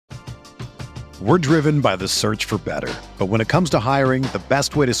We're driven by the search for better. But when it comes to hiring, the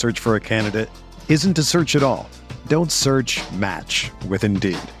best way to search for a candidate isn't to search at all. Don't search, match with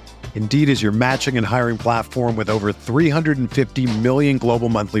Indeed. Indeed is your matching and hiring platform with over 350 million global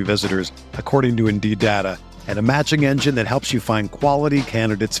monthly visitors, according to Indeed data, and a matching engine that helps you find quality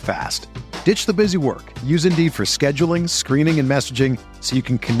candidates fast. Ditch the busy work. Use Indeed for scheduling, screening, and messaging so you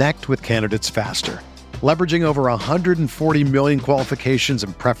can connect with candidates faster. Leveraging over 140 million qualifications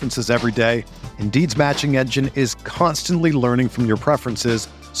and preferences every day, Indeed's matching engine is constantly learning from your preferences,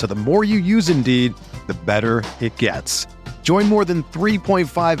 so the more you use Indeed, the better it gets. Join more than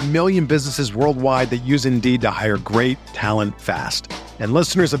 3.5 million businesses worldwide that use Indeed to hire great talent fast. And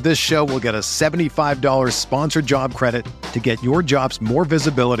listeners of this show will get a $75 sponsored job credit to get your jobs more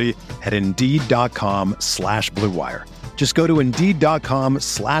visibility at Indeed.com/Blue Wire. Just go to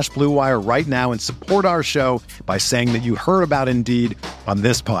Indeed.com/Blue Wire right now and support our show by saying that you heard about Indeed on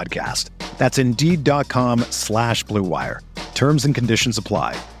this podcast. That's Indeed.com/Blue Wire. Terms and conditions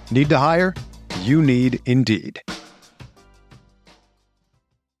apply. Need to hire? You need Indeed.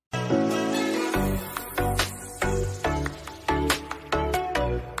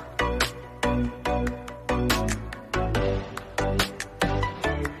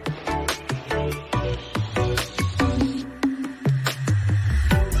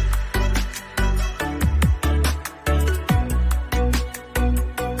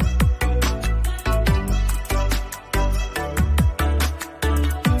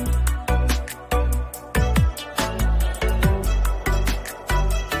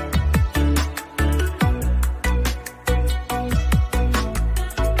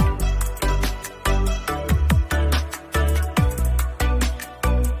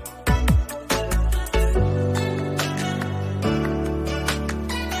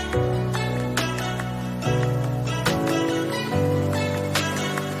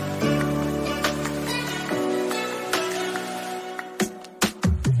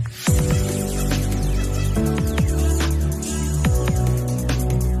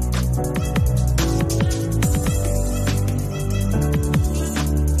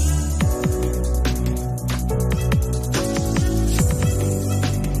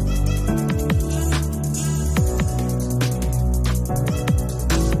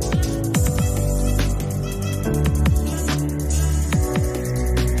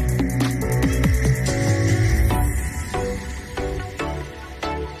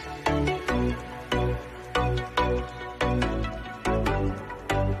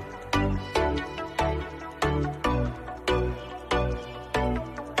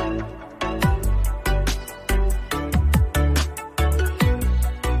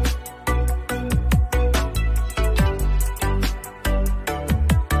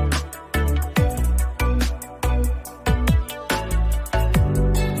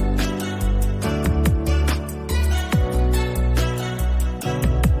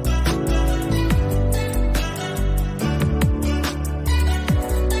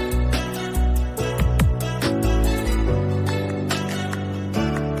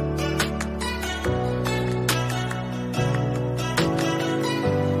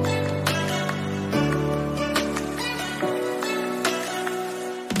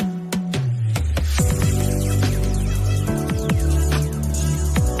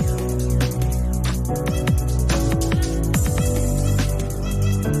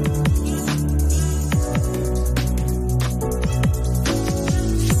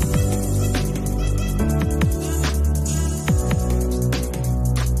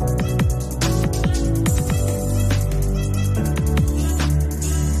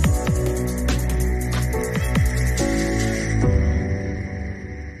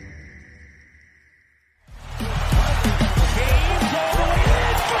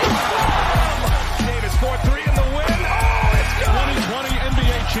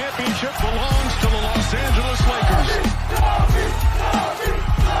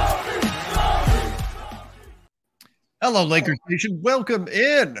 Hello, Lakers Nation. Welcome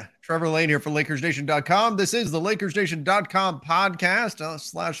in. Trevor Lane here for LakersNation.com. This is the LakersNation.com podcast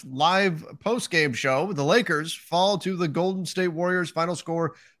slash live post-game show. The Lakers fall to the Golden State Warriors. Final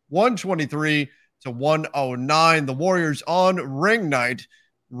score 123-109. The Warriors on ring night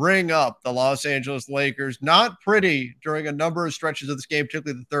ring up the Los Angeles Lakers. Not pretty during a number of stretches of this game,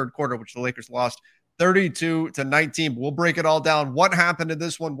 particularly the third quarter, which the Lakers lost 32-19. We'll break it all down. What happened in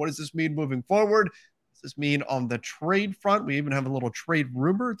this one? What does this mean moving forward? This mean on the trade front? We even have a little trade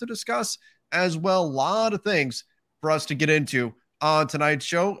rumor to discuss as well. A lot of things for us to get into on tonight's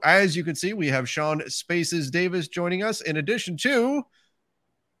show. As you can see, we have Sean Spaces Davis joining us, in addition to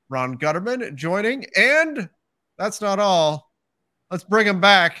Ron Gutterman joining. And that's not all. Let's bring him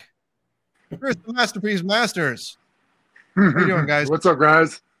back. Chris, the Masterpiece Masters. How you doing, guys? What's up,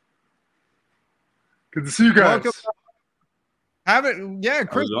 guys? Good to see you guys. Welcome.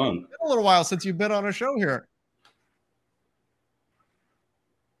 Chris, it's been a little while since you've been on a show here.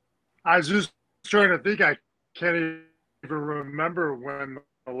 I was just trying to think. I can't even remember when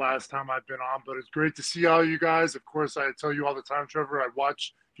the last time I've been on, but it's great to see all you guys. Of course, I tell you all the time, Trevor, I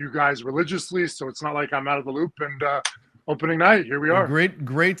watch you guys religiously, so it's not like I'm out of the loop. And opening night, here we are.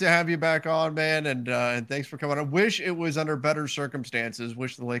 Great to have you back on, man, and thanks for coming. I wish it was under better circumstances.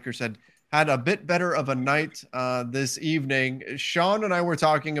 Wish the Lakers had a bit better of a night this evening. Sean and I were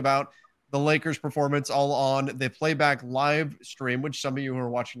talking about the Lakers' performance all on the playback live stream, which some of you who are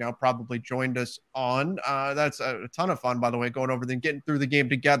watching now probably joined us on. That's a ton of fun, by the way, going over and getting through the game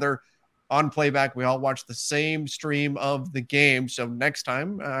together on playback. We all watch the same stream of the game. So next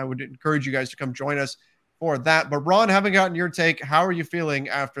time, I would encourage you guys to come join us for that. But Ron, haven't gotten your take. How are you feeling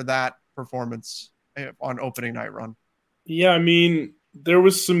after that performance on opening night, Ron? Yeah, I mean, there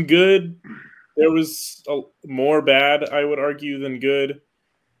was some good. There was more bad, I would argue, than good.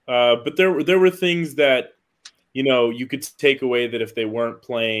 But there were things that, you could take away that if they weren't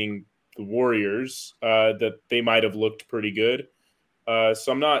playing the Warriors, that they might have looked pretty good.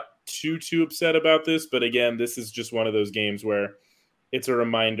 So I'm not too upset about this. But again, this is just one of those games where it's a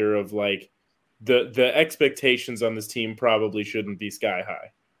reminder of like the expectations on this team probably shouldn't be sky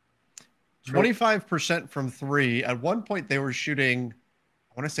high. 25% from three. At one point, they were shooting,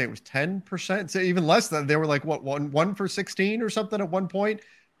 I want to say it was 10%, so even less than. They were like, what, one for 16 or something at one point?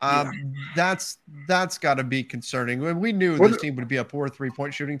 That's got to be concerning. And we knew this team would be a poor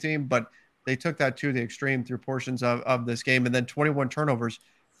 3-point shooting team, but they took that to the extreme through portions of this game. And then 21 turnovers.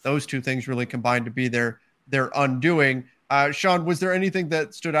 Those two things really combined to be their undoing. Sean, was there anything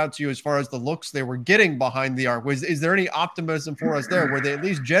that stood out to you as far as the looks they were getting behind the arc? Is there any optimism for us there? Were they at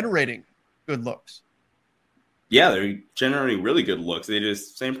least generating good looks? Yeah, they're generating really good looks. They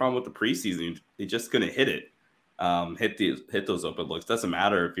just same problem with the preseason. They just couldn't hit it. Hit those open looks. Doesn't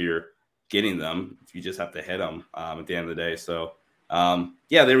matter if you're getting them. If you just have to hit them at the end of the day. So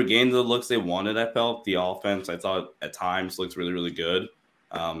they were getting the looks they wanted. I felt the offense, I thought at times looks really, really good.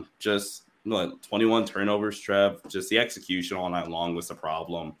 21 turnovers, Trev. Just the execution all night long was the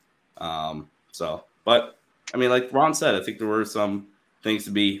problem. But I mean, like Ron said, I think there were some things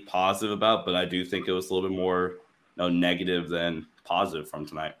to be positive about, but I do think it was a little bit more negative than positive from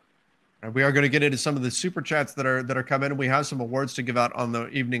tonight. We are going to get into some of the super chats that are coming, and we have some awards to give out on the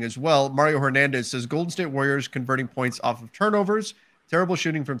evening as well. Mario Hernandez says Golden State Warriors converting points off of turnovers, terrible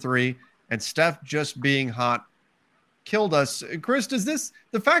shooting from three, and Steph just being hot killed us. Chris,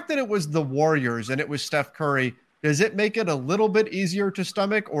 the fact that it was the Warriors and it was Steph Curry, does it make it a little bit easier to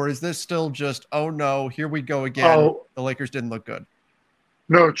stomach, or is this still just, oh no, here we go again? The Lakers didn't look good.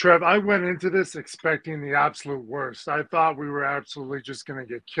 No, Trev, I went into this expecting the absolute worst. I thought we were absolutely just going to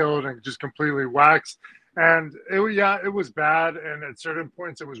get killed and just completely waxed. And it was bad. And at certain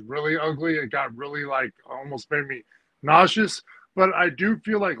points, it was really ugly. It got really almost made me nauseous. But I do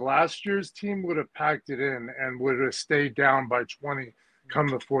feel like last year's team would have packed it in and would have stayed down by 20 come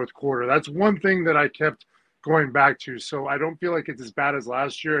the fourth quarter. That's one thing that I kept going back to. So I don't feel like it's as bad as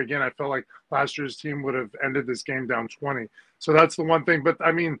last year. Again, I felt like last year's team would have ended this game down 20. So that's the one thing. But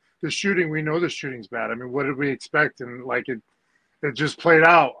I mean, the shooting, we know the shooting's bad. I mean, what did we expect? And it just played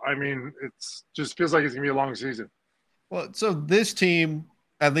out. I mean, it's just feels like it's gonna be a long season. Well, so this team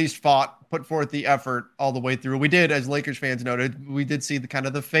at least put forth the effort all the way through. We did, as Lakers fans noted, we did see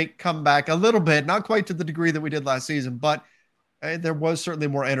the fake comeback a little bit, not quite to the degree that we did last season, but there was certainly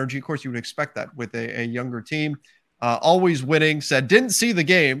more energy. Of course, you would expect that with a younger team. Always winning, said, didn't see the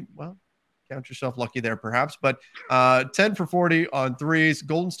game. Well, count yourself lucky there, perhaps. But 10 for 40 on threes.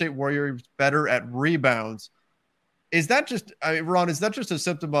 Golden State Warriors better at rebounds. Is that just, Ron, is that just a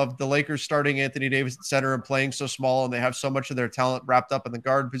symptom of the Lakers starting Anthony Davis at center and playing so small, and they have so much of their talent wrapped up in the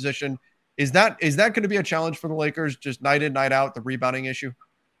guard position? Is that going to be a challenge for the Lakers, just night in, night out, the rebounding issue?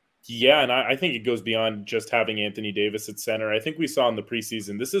 Yeah, and I think it goes beyond just having Anthony Davis at center. I think we saw in the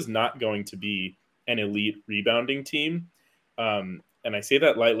preseason, this is not going to be an elite rebounding team. And I say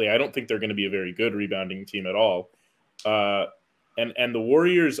that lightly. I don't think they're going to be a very good rebounding team at all. And the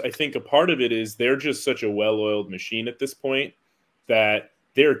Warriors, I think a part of it is they're just such a well-oiled machine at this point that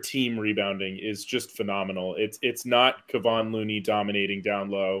their team rebounding is just phenomenal. It's not Kevon Looney dominating down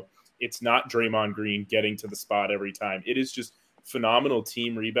low. It's not Draymond Green getting to the spot every time. It is just phenomenal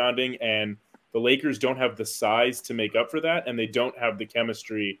team rebounding, and the Lakers don't have the size to make up for that, and they don't have the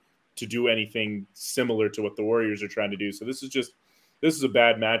chemistry to do anything similar to what the Warriors are trying to do. So this is a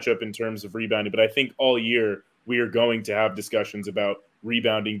bad matchup in terms of rebounding, but I think all year we are going to have discussions about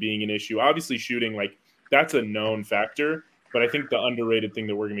rebounding being an issue. Obviously, shooting, like, that's a known factor. But I think the underrated thing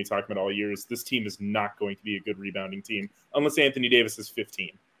that we're going to be talking about all year is this team is not going to be a good rebounding team unless Anthony Davis is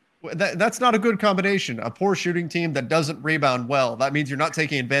 15. That's not a good combination. A poor shooting team that doesn't rebound well. That means you're not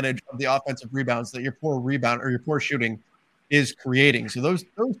taking advantage of the offensive rebounds that your poor rebound or your poor shooting is creating. So those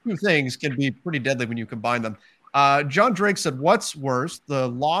two things can be pretty deadly when you combine them. John Drake said, what's worse, the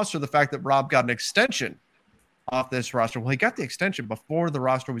loss or the fact that Rob got an extension off this roster? Well, he got the extension before the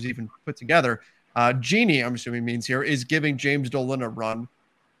roster was even put together. Genie, I'm assuming means here, is giving James Dolan a run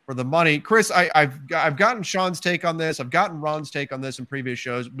for the money. Chris, I've gotten Sean's take on this. I've gotten Ron's take on this in previous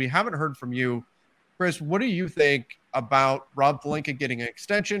shows. We haven't heard from you. Chris, what do you think about Rob Pelinka getting an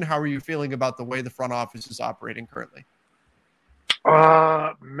extension? How are you feeling about the way the front office is operating currently?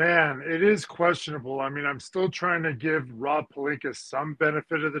 Man, it is questionable. I mean, I'm still trying to give Rob Pelinka some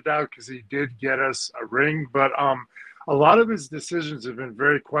benefit of the doubt because he did get us a ring, but a lot of his decisions have been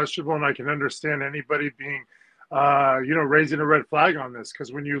very questionable, and I can understand anybody being, raising a red flag on this,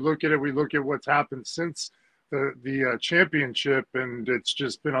 because when you look at it, we look at what's happened since the championship, and it's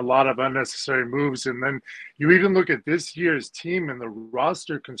just been a lot of unnecessary moves. And then you even look at this year's team, and the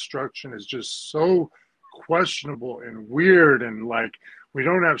roster construction is just so questionable and weird, and like we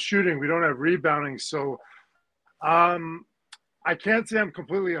don't have shooting, we don't have rebounding. So I can't say I'm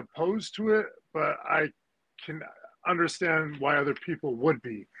completely opposed to it, but I can understand why other people would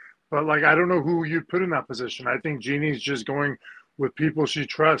be. But like, I don't know who you'd put in that position. I think Jeannie's just going with people she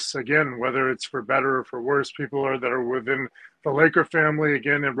trusts, again, whether it's for better or for worse, people that are within the Laker family,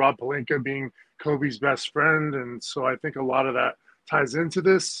 again, and Rob Pelinka being Kobe's best friend. And so I think a lot of that ties into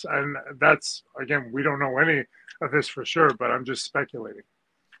this. And that's, again, we don't know any of this for sure, but I'm just speculating.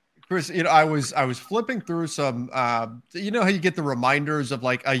 Chris, I was flipping through some, how you get the reminders of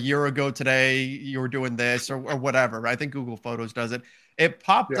like a year ago today, you were doing this or whatever. I think Google Photos does it. It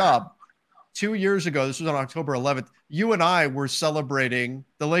popped up 2 years ago. This was on October 11th. You and I were celebrating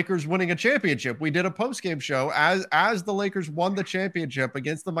the Lakers winning a championship. We did a post-game show as the Lakers won the championship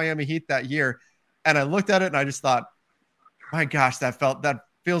against the Miami Heat that year. And I looked at it and I just thought, my gosh, that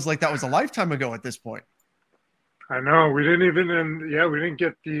feels like that was a lifetime ago at this point. I know we didn't we didn't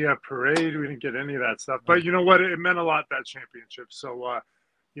get the parade. We didn't get any of that stuff. But you know what? It meant a lot, that championship. So,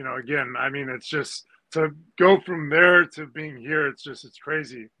 again, I mean, it's just to go from there to being here. It's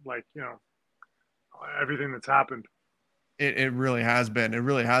crazy. Like, everything that's happened. It really has been. It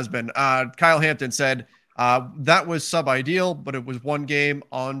really has been. Kyle Hampton said that was sub-ideal, but it was one game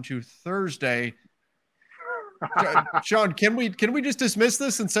on to Thursday. Sean, can we just dismiss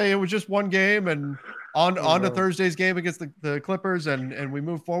this and say it was just one game and on to Thursday's game against the Clippers and we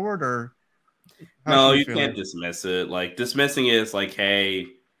move forward? Or no, you can't dismiss it. Like, dismissing it is like, hey,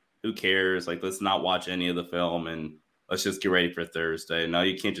 who cares? Like, let's not watch any of the film and let's just get ready for Thursday. No,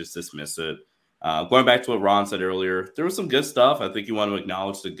 you can't just dismiss it. Going back to what Ron said earlier, there was some good stuff. I think you want to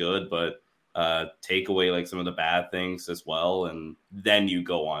acknowledge the good, but take away like some of the bad things as well, and then you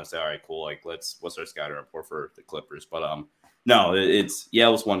go on and say, all right, cool, like what's our scouting report for the Clippers? But no, it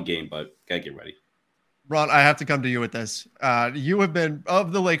was one game, but gotta get ready. Ron, I have to come to you with this. You have been,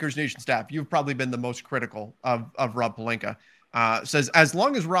 of the Lakers Nation staff, you've probably been the most critical of Rob Pelinka. Says, as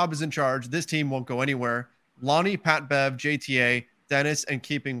long as Rob is in charge, this team won't go anywhere. Lonnie, Pat Bev, JTA, Dennis, and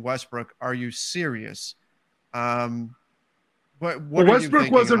keeping Westbrook. Are you serious? Westbrook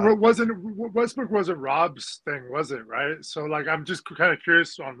wasn't Rob's thing, was it? Right. So like, I'm just kind of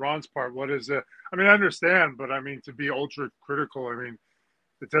curious on Ron's part. What is it? I mean, I understand, but I mean, to be ultra critical, I mean,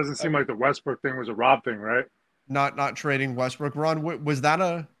 it doesn't seem like the Westbrook thing was a Rob thing, right? Not trading Westbrook. Ron, was that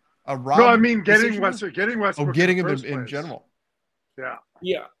a Rob? No, I mean getting Westbrook. Oh, getting him in general. Yeah.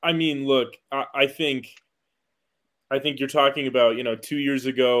 Yeah. I mean, look, I think you're talking about, 2 years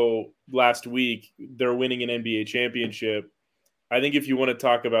ago, last week, they're winning an NBA championship. I think if you want to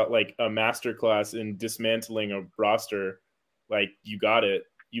talk about like a masterclass in dismantling a roster, like you got it.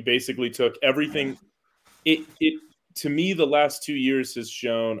 You basically took everything. It to me, the last 2 years has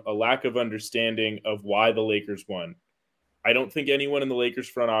shown a lack of understanding of why the Lakers won. I don't think anyone in the Lakers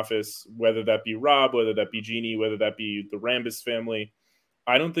front office, whether that be Rob, whether that be Jeannie, whether that be the Rambis family,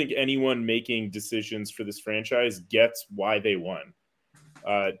 I don't think anyone making decisions for this franchise gets why they won.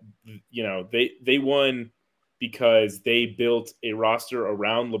 They won because they built a roster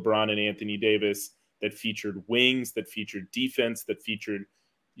around LeBron and Anthony Davis that featured wings, that featured defense, that featured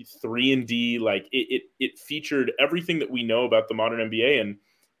 3-and-D. Like it featured everything that we know about the modern NBA. And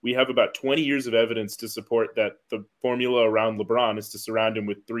we have about 20 years of evidence to support that the formula around LeBron is to surround him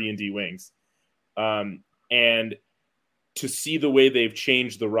with 3-and-D wings. And to see the way they've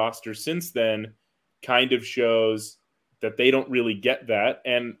changed the roster since then kind of shows that they don't really get that.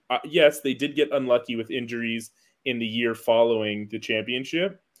 And yes, they did get unlucky with injuries in the year following the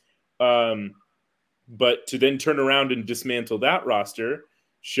championship. But to then turn around and dismantle that roster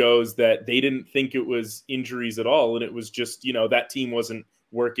shows that they didn't think it was injuries at all. And it was just, that team wasn't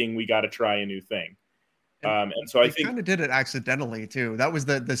working. We got to try a new thing. And so I think kind of did it accidentally too. That was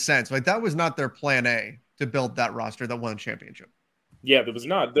the sense. Like that was not their plan A to build that roster that won a championship. Yeah, there was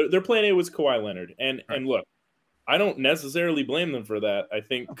not. Their plan A was Kawhi Leonard. And look, I don't necessarily blame them for that. I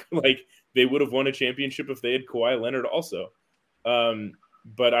think like they would have won a championship if they had Kawhi Leonard also.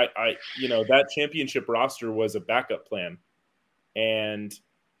 But I that championship roster was a backup plan. And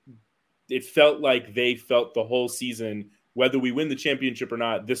it felt like they felt the whole season, whether we win the championship or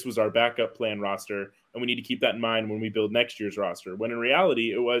not, this was our backup plan roster. And we need to keep that in mind when we build next year's roster. When in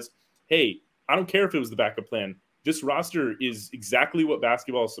reality, it was, hey, I don't care if it was the backup plan. This roster is exactly what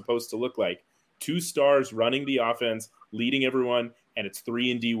basketball is supposed to look like. 2 stars running the offense, leading everyone, and it's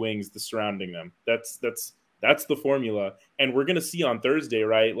 3 and D wings surrounding them. That's the formula. And we're going to see on Thursday,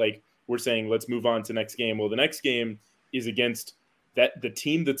 right? Like we're saying, let's move on to next game. Well, the next game is against the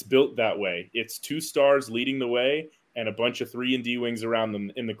team that's built that way. It's 2 stars leading the way and a bunch of 3 and D wings around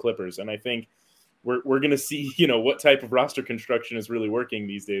them in the Clippers. And I think we're going to see, what type of roster construction is really working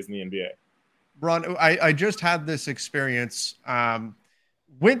these days in the NBA. Ron, I just had this experience.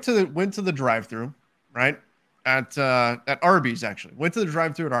 Went to the drive-through, right? At Arby's, actually. Went to the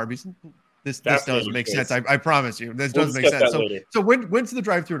drive-through at Arby's. This does make sense. I promise you. This does make sense. So went to the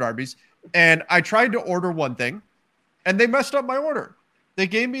drive-through at Arby's, and I tried to order one thing, and they messed up my order. They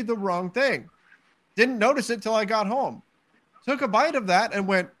gave me the wrong thing. Didn't notice it till I got home. Took a bite of that and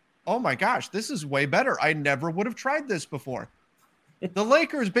went, oh my gosh, this is way better. I never would have tried this before. The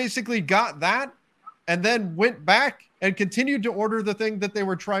Lakers basically got that and then went back and continued to order the thing that they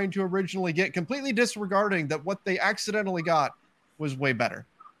were trying to originally get, completely disregarding that what they accidentally got was way better.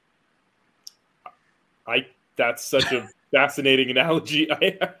 That's such a fascinating analogy.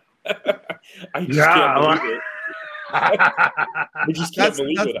 I just can't believe it. I just can't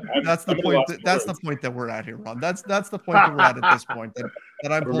believe it. That's the point. That's the point that we're at here, Ron. That's the point that we're at this point.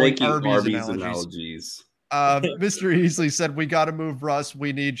 That I'm pulling Arby's analogies. Mr. Easley said we got to move Russ.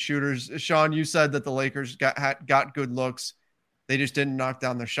 We need shooters. Sean, you said that the Lakers got good looks. They just didn't knock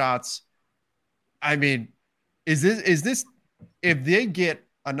down their shots. I mean, is this if they get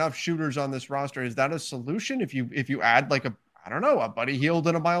enough shooters on this roster, is that a solution? If you add like a Buddy Hield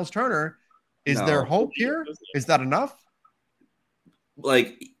and a Miles Turner, is there hope here? Is that enough?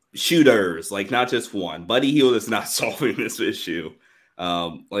 Like shooters, like not just one. Buddy Hield is not solving this issue.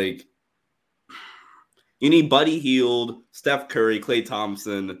 You need Buddy Hield, Steph Curry, Klay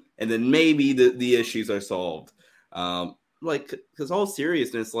Thompson, and then maybe the issues are solved. Because all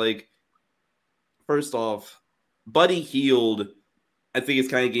seriousness, first off, Buddy Hield, I think is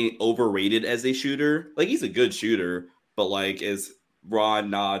kind of getting overrated as a shooter. He's a good shooter, but as Ron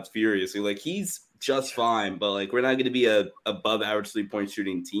nods furiously, he's just fine. But we're not going to be a above average 3-point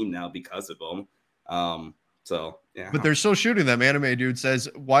shooting team now because of him. So yeah, but they're still shooting them. Anime Dude says,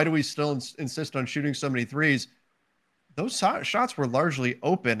 why do we still insist on shooting so many threes? Those shots were largely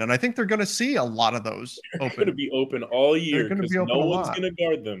open, and I think they're going to see a lot of those open. They're going to be open all year because no one's going to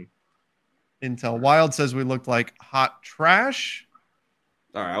guard them. Intel Wild says we looked like hot trash.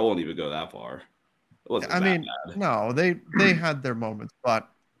 All right, I won't even go that far. I mean, bad. No, they had their moments, but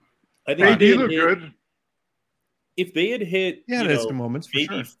I think they look good. If they had hit, there's the moments for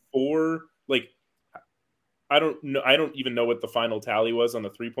maybe sure. 4, I don't know. I don't even know what the final tally was on the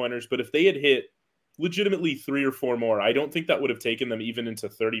 3-pointers, but if they had hit legitimately 3 or 4 more, I don't think that would have taken them even into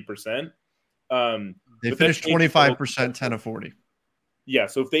 30%. They finished 25%, 10 of 40. Yeah,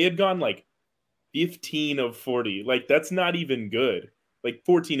 so if they had gone 15 of 40, that's not even good.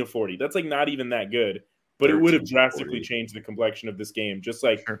 14 of 40, that's not even that good. But it would have drastically changed the complexion of this game. Just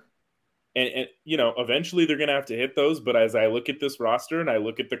sure. And eventually they're going to have to hit those. But as I look at this roster and I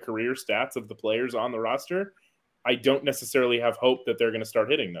look at the career stats of the players on the roster, I don't necessarily have hope that they're going to start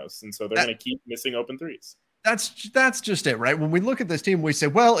hitting those. And so they're going to keep missing open threes. That's just it, right? When we look at this team, we say,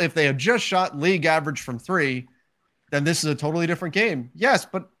 well, if they had just shot league average from 3, then this is a totally different game. Yes,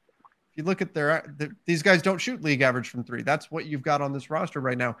 but if you look at these guys don't shoot league average from 3. That's what you've got on this roster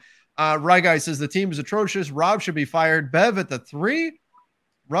right now. Rye Guy says the team is atrocious. Rob should be fired. Bev at the 3.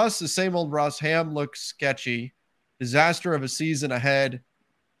 Russ, the same old Russ. Ham looks sketchy. Disaster of a season ahead.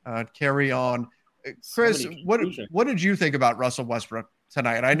 Carry on. Chris, what did you think about Russell Westbrook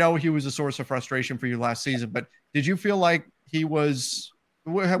tonight? I know he was a source of frustration for you last season, but did you feel like he was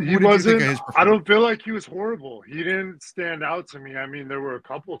What He did you think wasn't. of his I performance? don't feel like he was horrible. He didn't stand out to me. I mean, there were a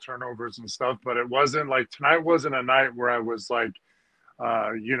couple turnovers and stuff, but it wasn't like tonight wasn't a night where I was like,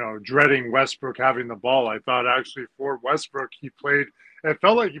 dreading Westbrook having the ball. I thought actually for Westbrook, he played. It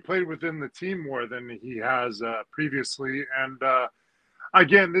felt like he played within the team more than he has previously. And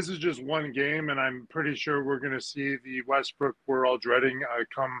again, this is just one game, and I'm pretty sure we're going to see the Westbrook we're all dreading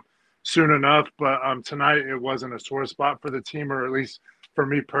come soon enough. But tonight, it wasn't a sore spot for the team, or at least for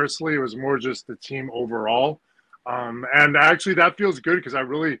me personally. It was more just the team overall. And actually, that feels good because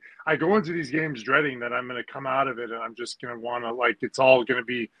I go into these games dreading that I'm going to come out of it and I'm just going to want to, like, it's all going to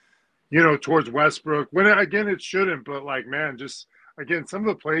be, towards Westbrook. When, again, it shouldn't, but, like, man, just, again, some of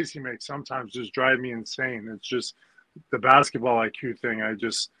the plays he makes sometimes just drive me insane. It's just the basketball IQ thing. I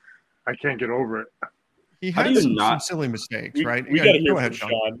can't get over it. He had some silly mistakes, right? We got to hear go ahead, from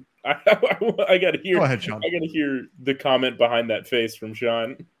Sean. I got to hear. Go ahead, Sean. I got to hear the comment behind that face from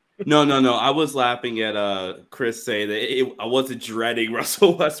Sean. No. I was laughing at Chris say that I wasn't dreading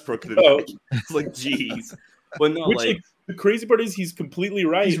Russell Westbrook. Oh. It's like, geez. But no, the crazy part is he's completely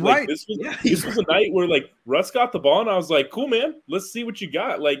right. He's like, right. This was a night where like Russ got the ball, and I was like, "Cool, man. Let's see what you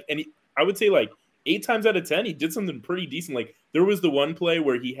got." Like, and I would say like 8 times out of 10, he did something pretty decent. Like there was the one play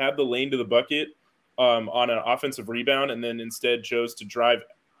where he had the lane to the bucket on an offensive rebound, and then instead chose to drive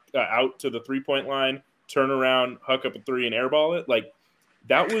out to the 3-point line, turn around, huck up a 3, and airball it. Like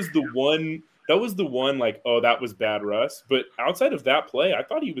that was the one. That was the one. Like, oh, that was bad, Russ. But outside of that play, I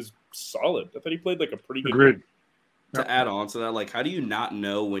thought he was solid. I thought he played like a pretty good. Agreed. To add on to that, like, how do you not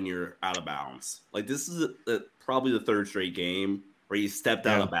know when you're out of bounds? Like, this is probably the 3rd straight game where you stepped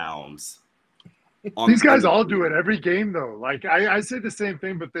out of bounds. These guys all do it every game, though. Like, I say the same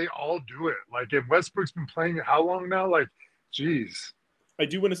thing, but they all do it. Like, if Westbrook's been playing how long now? Like, geez. I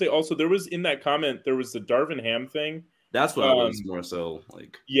do want to say also, there was in that comment, there was the Darvin Ham thing. That's what I was more so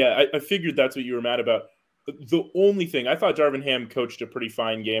like. Yeah, I figured that's what you were mad about. The only thing, I thought Darvin Ham coached a pretty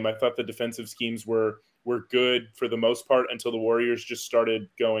fine game. I thought the defensive schemes were good for the most part until the Warriors just started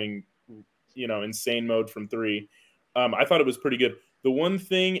going, insane mode from 3. I thought it was pretty good. The one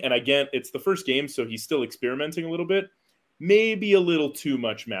thing, and again, it's the first game, so he's still experimenting a little bit. Maybe a little too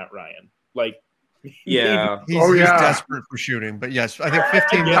much Matt Ryan. Like, yeah. He's desperate for shooting, but yes, I think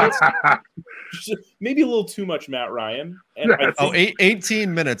 15 minutes. Maybe a little too much Matt Ryan. And I think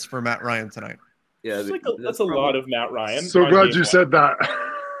 18 minutes for Matt Ryan tonight. Yeah, that's a lot of Matt Ryan. So glad you said that.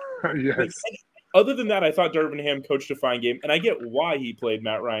 Yes. Like, other than that, I thought Darvin Ham coached a fine game, and I get why he played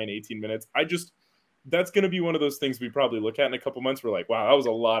Matt Ryan 18 minutes. That's going to be one of those things we probably look at in a couple months. We're like, wow, that was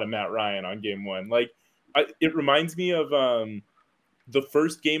a lot of Matt Ryan on game 1. Like, it reminds me of the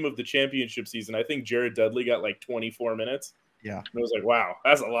first game of the championship season. I think Jared Dudley got like 24 minutes. Yeah. And I was like, wow,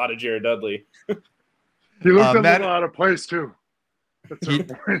 that's a lot of Jared Dudley. He looked a little out of place too. At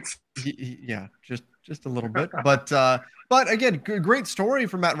certain points. Yeah, just a little bit. But again, great story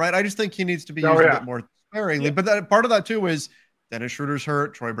from Matt Ryan. I just think he needs to be used a bit more sparingly. Yeah. But part of that too is Dennis Schroeder's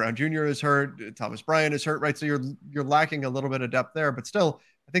hurt, Troy Brown Jr. is hurt, Thomas Bryant is hurt, right? So you're lacking a little bit of depth there. But still,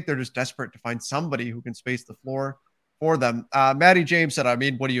 I think they're just desperate to find somebody who can space the floor for them. Matty James said,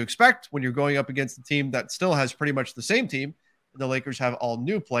 what do you expect when you're going up against a team that still has pretty much the same team? The Lakers have all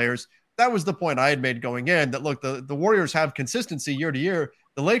new players. That was the point I had made going in, that look, the Warriors have consistency year to year.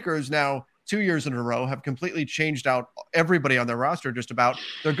 The Lakers now 2 years in a row have completely changed out everybody on their roster just about.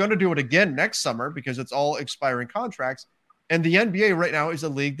 They're going to do it again next summer because it's all expiring contracts. And the NBA right now is a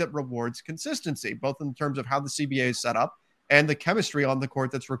league that rewards consistency, both in terms of how the CBA is set up and the chemistry on the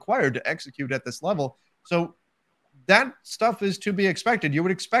court that's required to execute at this level. So that stuff is to be expected. You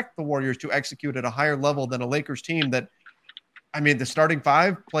would expect the Warriors to execute at a higher level than a Lakers team that, the starting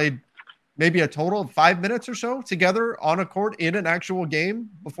 5 played maybe a total of 5 minutes or so together on a court in an actual game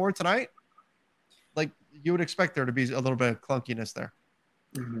before tonight. Like, you would expect there to be a little bit of clunkiness there.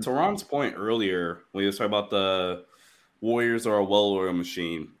 Mm-hmm. To Ron's point earlier, when he was talking about the Warriors are a well-oiled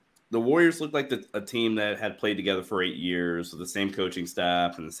machine, the Warriors looked like a team that had played together for 8 years with the same coaching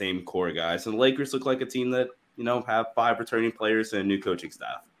staff and the same core guys. And the Lakers look like a team that, have 5 returning players and a new coaching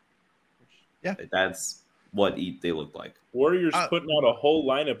staff. Yeah. That's what they look like. Warriors putting out a whole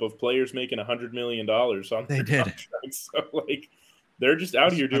lineup of players making $100 million on their contracts. So, like, they're just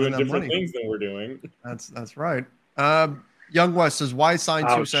out here doing different things than we're doing. That's right. Young West says, why sign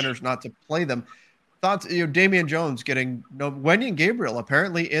 2 centers not to play them? Thoughts, Damian Jones getting Wendy and Gabriel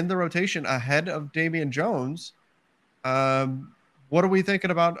apparently in the rotation ahead of Damian Jones. What are we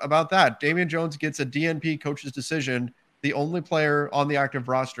thinking about that? Damian Jones gets a DNP coach's decision, the only player on the active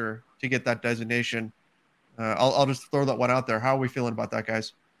roster to get that designation. I'll just throw that one out there. How are we feeling about that,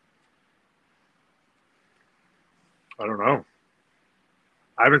 guys? I don't know.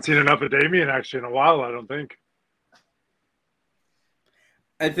 I haven't seen enough of Damian actually in a while, I don't think.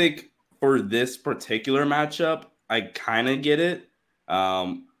 I think for this particular matchup, I kind of get it,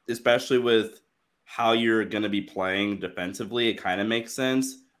 especially with how you're going to be playing defensively. It kind of makes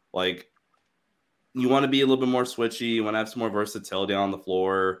sense. Like, you want to be a little bit more switchy. You want to have some more versatility on the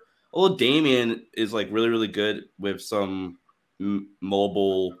floor. Although Damian is like really, really good with some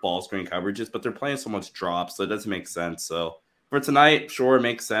mobile ball screen coverages, but they're playing so much drop, so it doesn't make sense. So for tonight, sure, it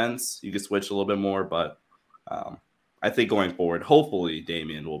makes sense. You can switch a little bit more, but I think going forward, hopefully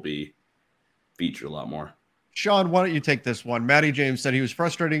Damian will be featured a lot more. Sean, why don't you take this one? Matty James said he was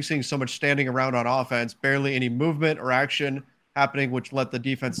frustrating seeing so much standing around on offense, barely any movement or action happening, which let the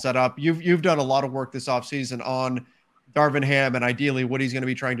defense set up. You've done a lot of work this offseason on Darvin Ham and ideally what he's going to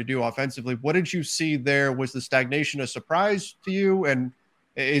be trying to do offensively. What did you see there? Was the stagnation a surprise to you? And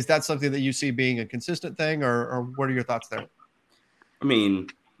is that something that you see being a consistent thing, or what are your thoughts there? I mean,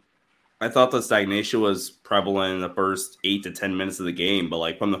 I thought the stagnation was prevalent in the first 8 to 10 minutes of the game, but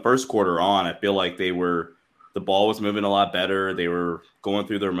like from the first quarter on, I feel like the ball was moving a lot better. They were going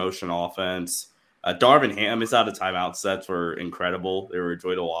through their motion offense. Darvin Ham, his out of timeout sets were incredible. They were a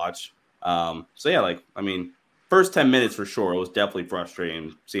joy to watch. So yeah, like, I mean, first 10 minutes for sure, it was definitely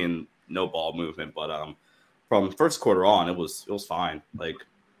frustrating seeing no ball movement, but from first quarter on, it was fine. Like,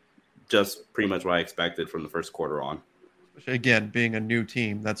 just pretty much what I expected from the first quarter on. Again, being a new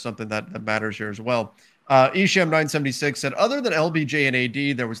team, that's something that matters here as well. Esham 976 said, other than LBJ and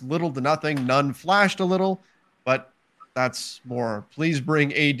AD, there was little to nothing. None flashed a little, but that's more. Please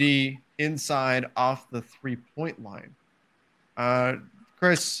bring AD inside off the 3-point line.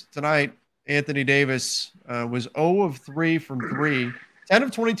 Chris, tonight, Anthony Davis was 0 of 3 from 3, 10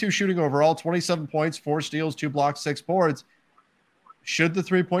 of 22 shooting overall, 27 points, 4 steals, 2 blocks, 6 boards. Should the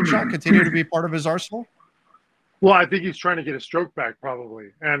 3-point shot continue to be part of his arsenal? Well, I think he's trying to get his stroke back probably.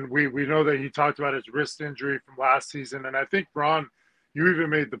 And we know that he talked about his wrist injury from last season. And I think, Ron, you even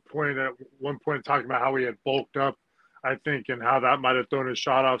made the point at one point talking about how he had bulked up, I think, and how that might have thrown his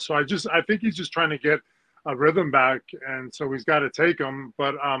shot off. So I think he's just trying to get a rhythm back. And so he's got to take him.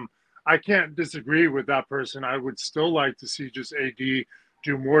 But I can't disagree with that person. I would still like to see just AD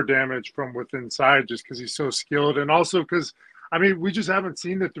do more damage from within side just because he's so skilled. And also because, I mean, we just haven't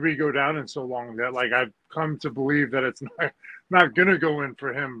seen the 3 go down in so long that, like, I've come to believe that it's not going to go in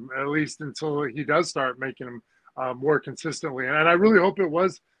for him, at least until he does start making them more consistently. And I really hope it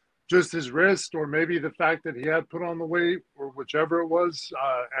was just his wrist or maybe the fact that he had put on the weight or whichever it was,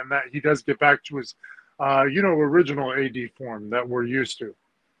 and that he does get back to his, original AD form that we're used to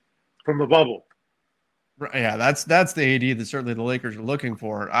from the bubble. Yeah, that's the AD that certainly the Lakers are looking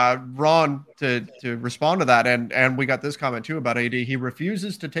for. Ron, to respond to that, and we got this comment too about AD. He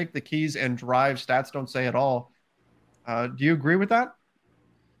refuses to take the keys and drive. Stats don't say at all. Do you agree with that?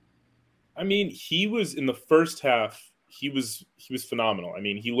 I mean, he was in the first half. He was phenomenal. I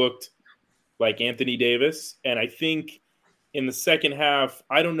mean, he looked like Anthony Davis, and I think in the second half,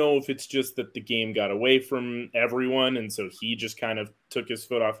 I don't know if it's just that the game got away from everyone, and so he just kind of took his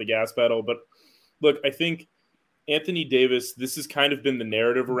foot off the gas pedal, but. Look, I think Anthony Davis, this has kind of been the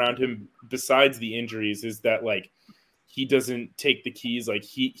narrative around him, besides the injuries, is that, like, he doesn't take the keys. Like,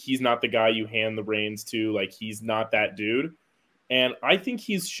 he's not the guy you hand the reins to. Like, he's not that dude. And I think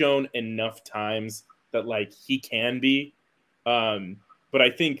he's shown enough times that, like, he can be. But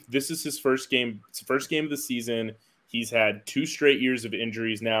I think this is his first game. It's the first game of the season. He's had 2 straight years of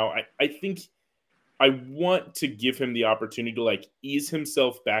injuries now. I think I want to give him the opportunity to, like, ease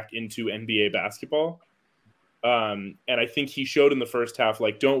himself back into NBA basketball. And I think he showed in the first half,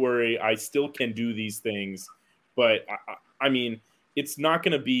 like, don't worry, I still can do these things. But, I mean, it's not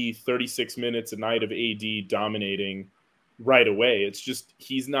going to be 36 minutes a night of AD dominating right away. It's just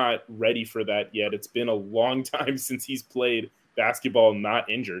he's not ready for that yet. It's been a long time since he's played basketball not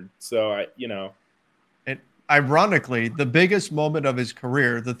injured. So, Ironically, the biggest moment of his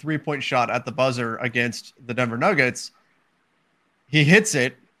career, the 3-point shot at the buzzer against the Denver Nuggets, he hits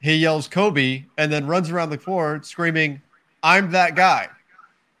it, he yells Kobe, and then runs around the floor screaming, "I'm that guy."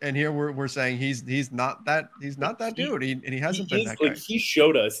 And here we're saying he's not that dude, and he hasn't been that guy. Like, he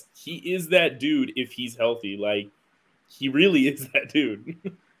showed us he is that dude if he's healthy. Like, he really is that dude.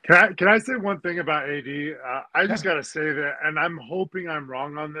 Can I say one thing about AD? I just got to say that, and I'm hoping I'm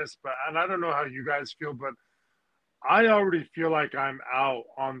wrong on this, and I don't know how you guys feel, but I already feel like I'm out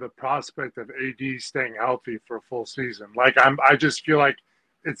on the prospect of AD staying healthy for a full season. Like, I just feel like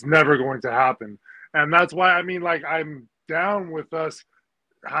it's never going to happen. And that's why, I mean, like, I'm down with us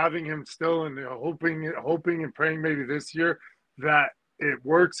having him still and hoping and praying maybe this year that it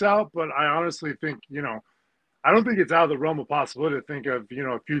works out. But I honestly think, I don't think it's out of the realm of possibility to think of,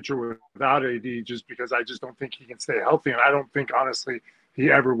 a future without AD, just because I just don't think he can stay healthy. And I don't think, honestly, he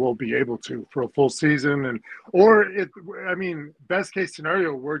ever will be able to for a full season. Best case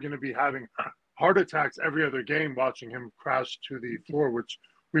scenario, we're going to be having heart attacks every other game watching him crash to the floor, which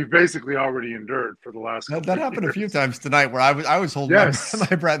we've basically already endured for the last that happened a few times tonight where I was holding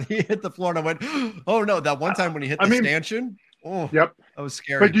my breath. He hit the floor and I went, oh no, that one time when he hit the stanchion. Oh, yep. That was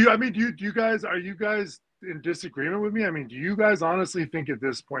scary. But are you guys in disagreement with me? I mean, do you guys honestly think at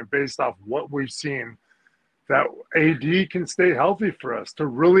this point, based off what we've seen, that AD can stay healthy for us to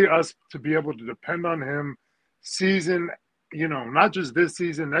be able to depend on him season, not just this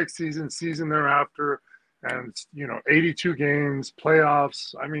season, next season thereafter, and 82 games,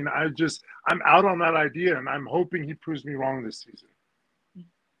 playoffs. I mean, I'm out on that idea, and I'm hoping he proves me wrong this season.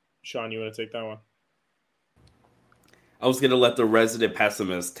 Sean, you want to take that one? I was going to let the resident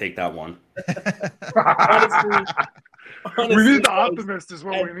pessimist take that one. honestly, we need the optimist is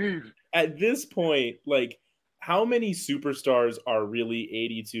what we need. At this point, like, how many superstars are really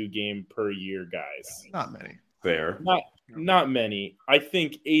 82 game per year guys? Not many. Fair. Not many. I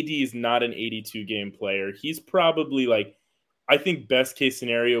think AD is not an 82 game player. He's probably I think best case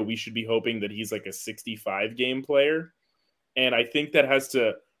scenario, we should be hoping that he's like a 65 game player. And I think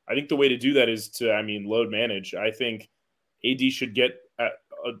the way to do that is to, load manage. I think AD should get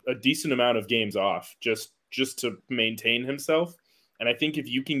a decent amount of games off just to maintain himself. And I think if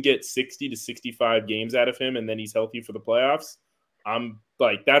you can get 60 to 65 games out of him and then he's healthy for the playoffs, I'm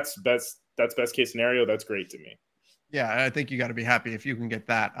like, that's best case scenario. That's great to me. Yeah, I think you got to be happy if you can get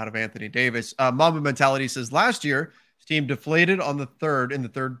that out of Anthony Davis. Mamba Mentality says last year, his team deflated in the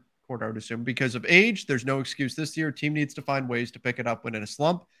third quarter, I would assume, because of age. There's no excuse this year. Team needs to find ways to pick it up when in a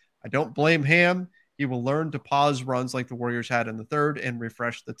slump. I don't blame Ham. He will learn to pause runs like the Warriors had in the third and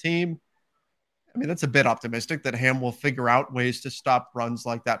refresh the team. I mean, that's a bit optimistic that Ham will figure out ways to stop runs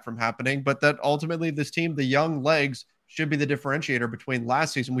like that from happening, but that ultimately this team, the young legs, should be the differentiator between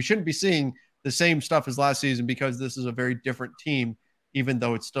last season. We shouldn't be seeing the same stuff as last season because this is a very different team, even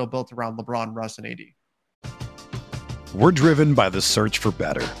though it's still built around LeBron, Russ, and AD. We're driven by the search for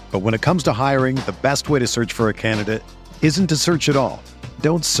better. But when it comes to hiring, the best way to search for a candidate isn't to search at all.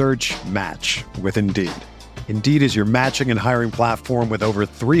 Don't search, match with Indeed. Indeed is your matching and hiring platform with over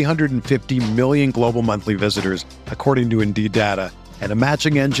 350 million global monthly visitors, according to Indeed data, and a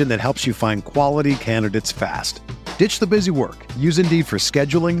matching engine that helps you find quality candidates fast. Ditch the busy work. Use Indeed for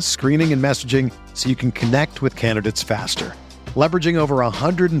scheduling, screening, and messaging so you can connect with candidates faster. Leveraging over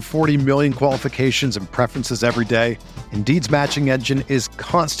 140 million qualifications and preferences every day, Indeed's matching engine is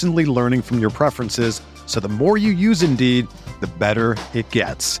constantly learning from your preferences, so the more you use Indeed, the better it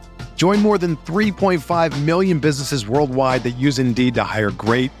gets. Join more than 3.5 million businesses worldwide that use Indeed to hire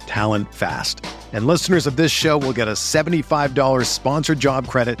great talent fast. And listeners of this show will get a $75 sponsored job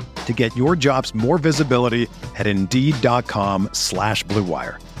credit to get your jobs more visibility at Indeed.com/Blue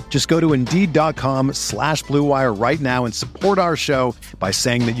Wire. Just go to Indeed.com/Blue Wire right now and support our show by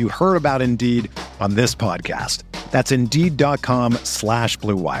saying that you heard about Indeed on this podcast. That's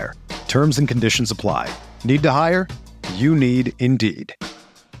Indeed.com/Blue Wire. Terms and conditions apply. Need to hire? You need Indeed.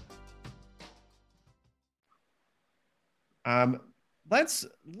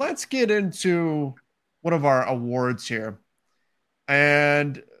 Let's get into one of our awards here.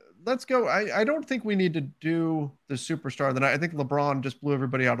 And let's go. I don't think we need to do the superstar of the night. I think LeBron just blew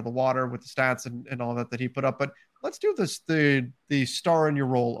everybody out of the water with the stats and all that he put up. But let's do this, the Star in Your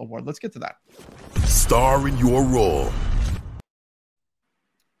Role award. Let's get to that. Star in Your Role.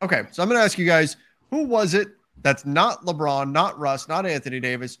 Okay, so I'm going to ask you guys, who was it that's not LeBron, not Russ, not Anthony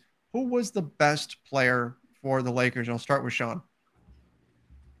Davis? Who was the best player for the Lakers? And I'll start with Sean.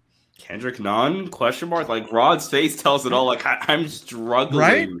 Kendrick Nunn? Question mark? Like Rod's face tells it all. Like I'm struggling.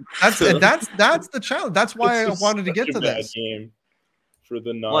 Right? That's the challenge. That's why I wanted to get to this game for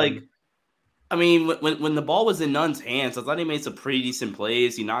the Nunn. Like, I mean, when the ball was in Nunn's hands, I thought he made some pretty decent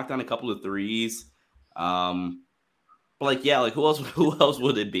plays. He knocked down a couple of threes. But like, yeah, like who else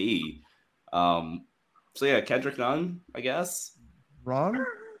would it be? So yeah, Kendrick Nunn, I guess. Ron,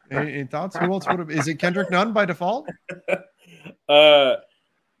 any thoughts? Who else would have? Is it Kendrick Nunn by default?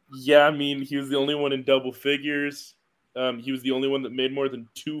 Yeah, I mean, he was the only one in double figures. He was the only one that made more than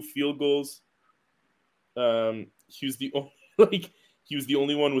 2 field goals. He was the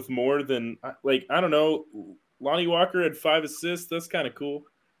only one with more than I don't know. Lonnie Walker had 5 assists. That's kind of cool.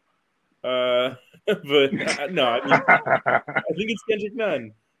 But no, I mean, I think it's Kendrick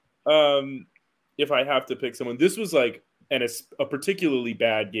Nunn. If I have to pick someone, this was like a particularly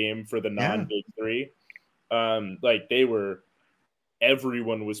bad game for the non-Big Three. Like they were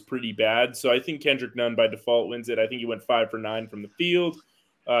everyone was pretty bad. So I think Kendrick Nunn by default wins it. I think he went 5 for 9 from the field.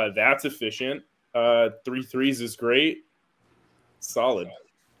 That's efficient. 3 threes is great. Solid.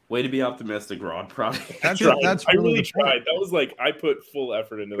 Way to be optimistic, Ron. Probably. That's I really really the point. tried. That was like I put full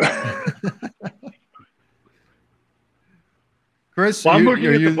effort into that one. Chris, Well, I'm are looking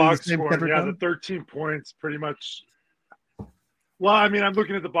at the you box same score. Kendrick Yeah, Nunn? the 13 points pretty much. Well, I mean, I'm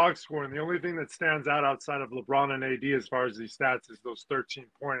looking at the box score, and the only thing that stands out outside of LeBron and AD as far as these stats is those 13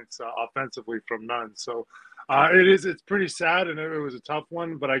 points offensively from Nunn. So it's pretty sad, and it was a tough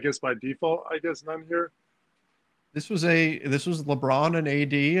one. But I guess by default, Nunn here. This was LeBron and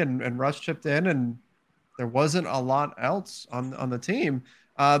AD and Russ chipped in, and there wasn't a lot else on the team.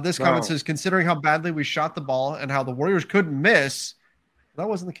 This comment says, considering how badly we shot the ball and how the Warriors couldn't miss, that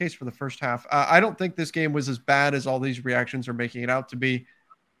wasn't the case for the first half. I don't think this game was as bad as all these reactions are making it out to be.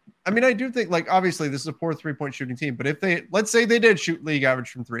 I mean, I do think, like, obviously this is a poor 3-point shooting team, but if let's say they did shoot league average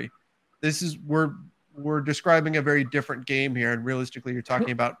from 3, we're describing a very different game here. And realistically, you're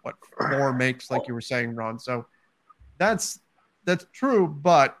talking about what 4 makes, like you were saying, Ron. So that's true.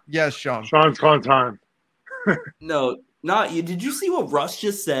 But yes, Sean's calling time. No, not you. Did you see what Russ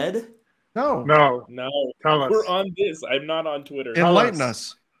just said? No. Tell us. We're on this. I'm not on Twitter. Enlighten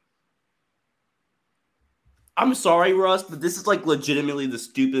us. I'm sorry, Russ, but this is like legitimately the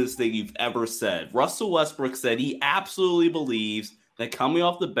stupidest thing you've ever said. Russell Westbrook said he absolutely believes that coming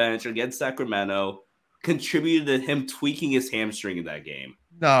off the bench against Sacramento contributed to him tweaking his hamstring in that game.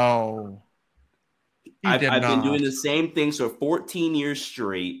 No. I've been doing the same things for 14 years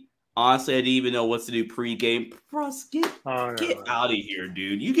straight. Honestly, I didn't even know what to do pregame. Russ, get out of here,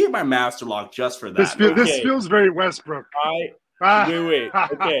 dude. You get my master lock just for that. This feels very Westbrook. Wait.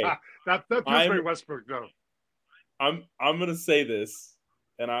 Okay. that feels very Westbrook, though. I'm gonna say this,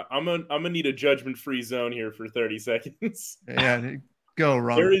 and I'm gonna need a judgment-free zone here for 30 seconds. Yeah, go,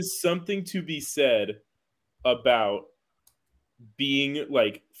 Ron. There is something to be said about being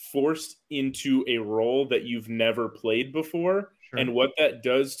like forced into a role that you've never played before, and what that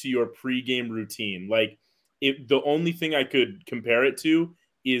does to your pregame routine. Like, the only thing I could compare it to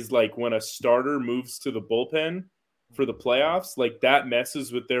is like when a starter moves to the bullpen for the playoffs, like that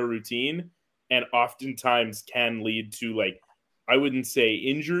messes with their routine. And oftentimes can lead to, like, I wouldn't say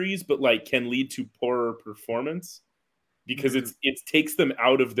injuries, but like can lead to poorer performance because it takes them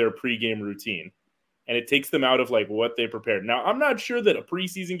out of their pregame routine, and it takes them out of like what they prepared. Now, I'm not sure that a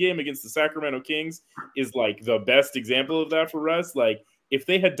preseason game against the Sacramento Kings is like the best example of that for us. Like, if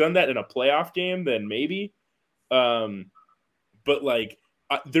they had done that in a playoff game, then maybe. But like,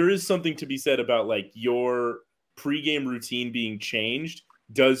 there is something to be said about like your pregame routine being changed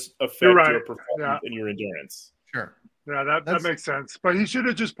does affect your performance and your endurance. Sure. Yeah, that makes sense. But he should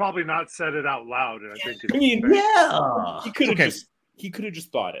have just probably not said it out loud. And I think he could have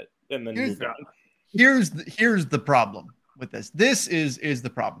just thought it and then moved on. Here's the problem with this. This is the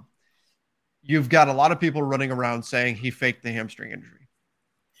problem. You've got a lot of people running around saying he faked the hamstring injury.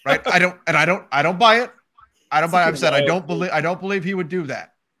 Right? I don't buy it. I don't buy it. I've said I don't believe he would do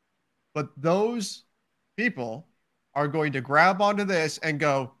that. But those people are going to grab onto this and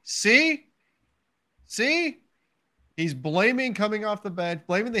go, see, he's blaming coming off the bench,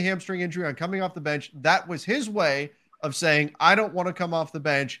 blaming the hamstring injury on coming off the bench. That was his way of saying, I don't want to come off the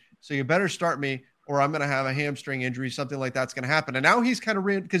bench, so you better start me or I'm going to have a hamstring injury. Something like that's going to happen. And now he's kind of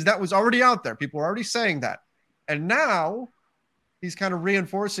because that was already out there. People were already saying that. And now he's kind of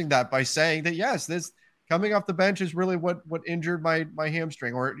reinforcing that by saying that, yes, this coming off the bench is really what injured my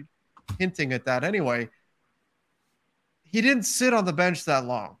hamstring, or hinting at that anyway. He didn't sit on the bench that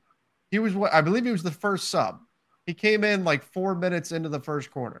long. He was I believe he was the first sub. He came in like 4 minutes into the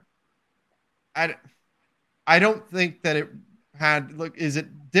first quarter. I don't think that it had. Look, is it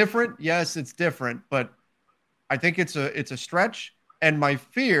different? Yes, it's different, but I think it's a stretch. And my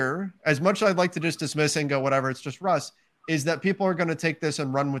fear, as much as I'd like to just dismiss and go whatever, it's just Russ, is that people are going to take this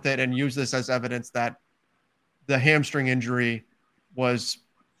and run with it and use this as evidence that the hamstring injury was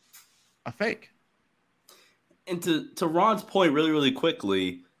a fake. And to Ron's point, really, really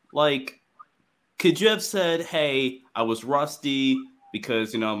quickly, like, could you have said, "Hey, I was rusty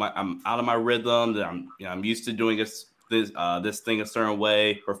because I'm out of my rhythm. That I'm used to doing this thing a certain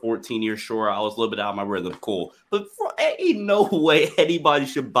way for 14 years. Sure, I was a little bit out of my rhythm. Cool, but ain't no way anybody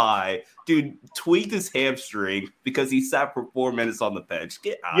should buy dude tweaked his hamstring because he sat for 4 minutes on the bench.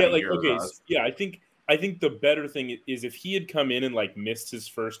 Get out of here, Russ. Yeah, I think the better thing is if he had come in and like missed his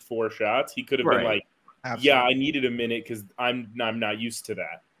first 4 shots, he could have been like, absolutely. Yeah, I needed a minute because I'm not used to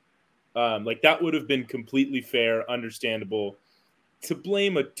that. Like that would have been completely fair, understandable. To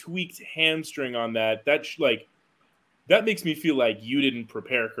blame a tweaked hamstring on that's like, that makes me feel like you didn't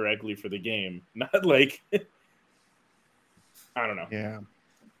prepare correctly for the game. Not like, I don't know. Yeah.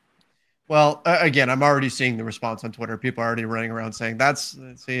 Well, again, I'm already seeing the response on Twitter. People are already running around saying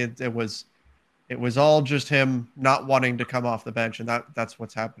it was all just him not wanting to come off the bench, and that's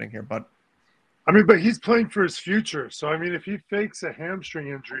what's happening here. But I mean, but he's playing for his future. So I mean, if he fakes a hamstring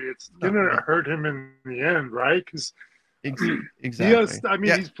injury, it's gonna hurt him in the end, right? Because exactly.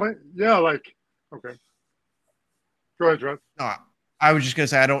 He's playing. Yeah, like okay. Go ahead, Trev. No, I was just gonna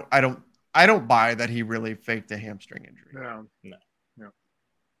say I don't buy that he really faked a hamstring injury. No.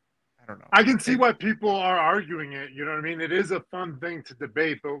 I don't know. I can see why people are arguing it. You know what I mean? It is a fun thing to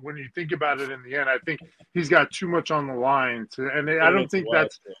debate, but when you think about it in the end, I think he's got too much on the line. I don't think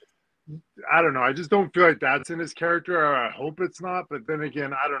that's. I don't know. I just don't feel like that's in his character, or I hope it's not. But then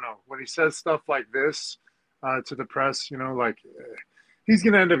again, I don't know. When he says stuff like this to the press, he's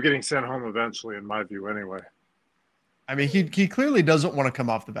going to end up getting sent home eventually, in my view, anyway. I mean, he clearly doesn't want to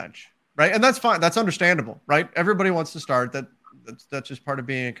come off the bench, right? And that's fine. That's understandable, right? Everybody wants to start. That's just part of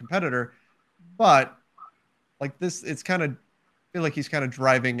being a competitor. But like this, it's kind of feel like he's kind of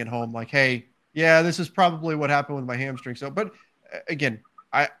driving it home. Like, hey, yeah, this is probably what happened with my hamstring. So, but again,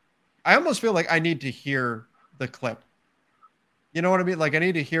 I almost feel like I need to hear the clip. You know what I mean? Like I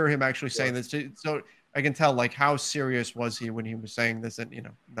need to hear him actually saying this so I can tell like how serious was he when he was saying this and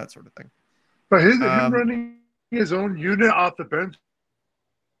that sort of thing. But him running his own unit off the bench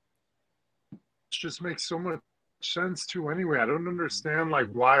just makes so much sense too anyway. I don't understand like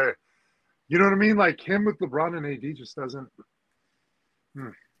why, you know what I mean? Like him with LeBron and AD just doesn't.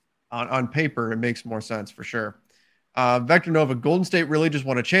 On paper, it makes more sense for sure. Vector Nova, Golden State really just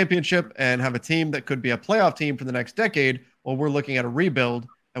won a championship and have a team that could be a playoff team for the next decade while we're looking at a rebuild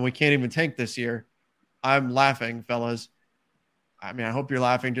and we can't even tank this year. I'm laughing, fellas. I mean, I hope you're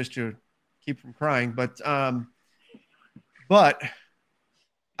laughing just to keep from crying, but I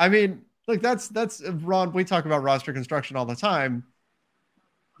mean, look, that's Ron. We talk about roster construction all the time.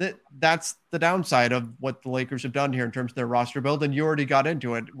 That's the downside of what the Lakers have done here in terms of their roster build. And you already got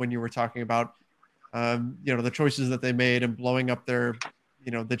into it when you were talking about, the choices that they made and blowing up their,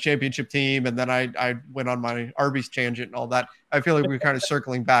 the championship team. And then I went on my Arby's tangent and all that. I feel like we're kind of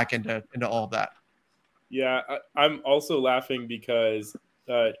circling back into all of that. Yeah, I'm also laughing because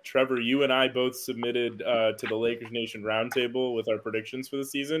Trevor, you and I both submitted to the Lakers Nation Roundtable with our predictions for the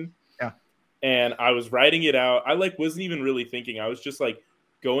season. Yeah. And I was writing it out. I wasn't even really thinking. I was just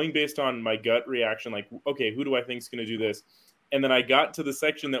going based on my gut reaction. Like, okay, who do I think is going to do this? And then I got to the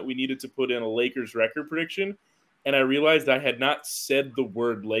section that we needed to put in a Lakers record prediction. And I realized I had not said the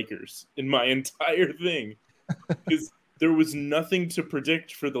word Lakers in my entire thing because there was nothing to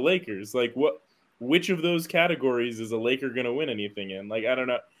predict for the Lakers. Like which of those categories is a Laker going to win anything in? Like, I don't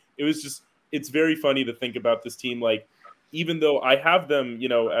know. It's very funny to think about this team. Like, even though I have them,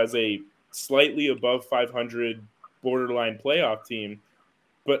 as a slightly above 500 borderline playoff team,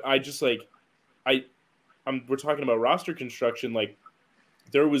 but I just we're talking about roster construction. Like,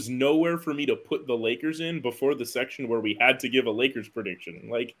 there was nowhere for me to put the Lakers in before the section where we had to give a Lakers prediction.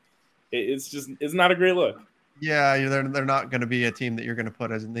 Like, it's not a great look. Yeah, they're not going to be a team that you're going to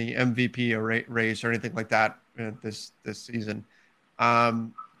put as in the MVP race or anything like that this season.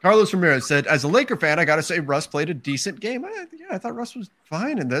 Carlos Ramirez said, as a Laker fan, I got to say Russ played a decent game. I thought Russ was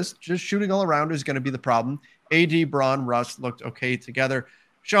fine in this. Just shooting all around is going to be the problem. AD, Braun, Russ looked okay together.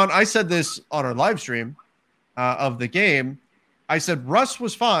 Sean, I said this on our live stream of the game. I said Russ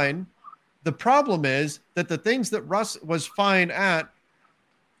was fine. The problem is that the things that Russ was fine at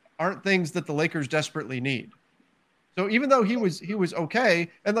aren't things that the Lakers desperately need. So even though he was okay,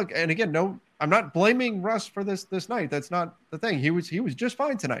 and look, and again, no, I'm not blaming Russ for this night. That's not the thing. He was just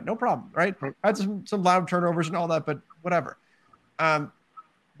fine tonight, no problem, right? Had some loud turnovers and all that, but whatever.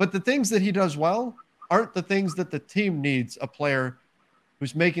 But the things that he does well aren't the things that the team needs a player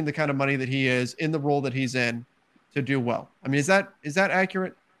who's making the kind of money that he is in the role that he's in to do well. I mean, is that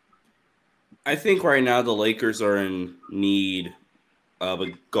accurate? I think right now the Lakers are in need of a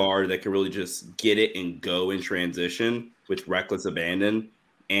guard that can really just get it and go in transition with reckless abandon.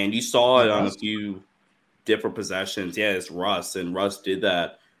 And you saw it on a few different possessions. Yeah, it's Russ. And Russ did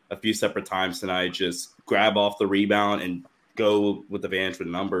that a few separate times tonight. Just grab off the rebound and go with advantage with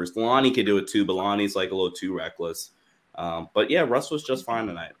numbers. Lonnie could do it too, but Lonnie's a little too reckless. But yeah, Russ was just fine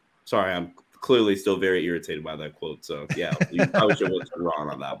tonight. Sorry, I'm clearly still very irritated by that quote. So yeah, you probably should have been wrong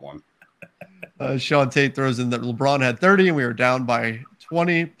on that one. Sean Tate throws in that LeBron had 30 and we were down by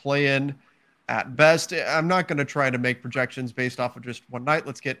 20 play-in at best. I'm not going to try to make projections based off of just one night.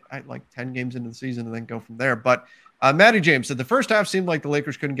 Let's get 10 games into the season and then go from there. But Matty James said the first half seemed like the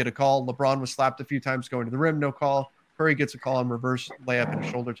Lakers couldn't get a call. LeBron was slapped a few times going to the rim, no call. Curry gets a call on reverse layup and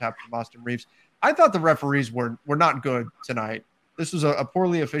a shoulder tap from Austin Reeves. I thought the referees were not good tonight. This was a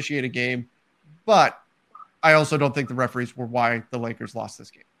poorly officiated game, but I also don't think the referees were why the Lakers lost this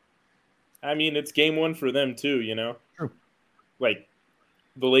game. I mean, it's game one for them too, True. Like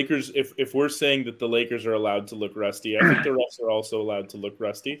the Lakers, if we're saying that the Lakers are allowed to look rusty, I think the refs are also allowed to look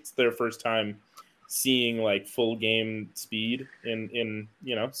rusty. It's their first time seeing like full game speed in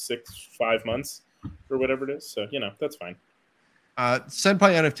 5 months or whatever it is. So, that's fine.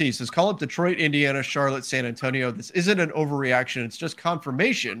 Senpai NFT says, call up Detroit, Indiana, Charlotte, San Antonio. This isn't an overreaction. It's just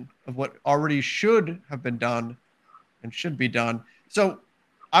confirmation of what already should have been done and should be done. So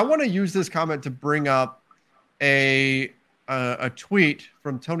I want to use this comment to bring up a tweet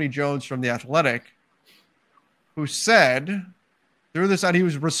from Tony Jones from The Athletic, who said, threw this out, he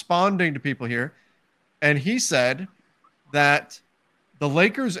was responding to people here, and he said that the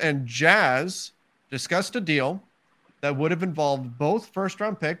Lakers and Jazz discussed a deal that would have involved both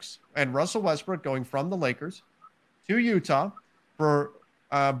first-round picks and Russell Westbrook going from the Lakers to Utah for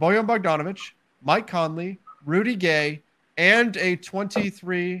Bojan Bogdanovic, Mike Conley, Rudy Gay, and a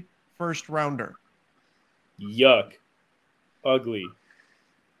 23 first-rounder. Yuck. Ugly.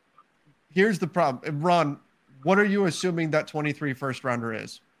 Here's the problem. Ron, what are you assuming that 23 first-rounder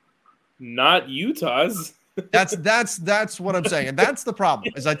is? Not Utah's. That's what I'm saying. And that's the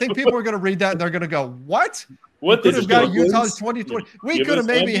problem, is I think people are going to read that and they're going to go, what? What could have got Utah's 2020. We could have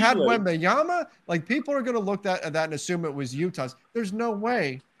maybe had Wemby. Wembanyama. Like, people are going to look at that and assume it was Utah's. There's no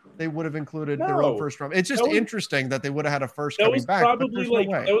way they would have included their own first round. It's just interesting that they would have had a first coming back. Probably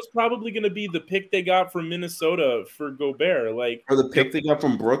that was probably going to be the pick they got from Minnesota for Gobert, or the pick they got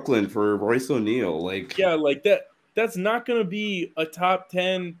from Brooklyn for Royce O'Neal. That's not going to be a top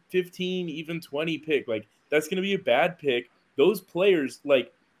 10, 15, even 20 pick. Like, that's going to be a bad pick. Those players,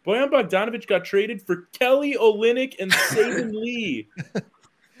 like Bojan Bogdanovic, got traded for Kelly Olynyk and Saban Lee.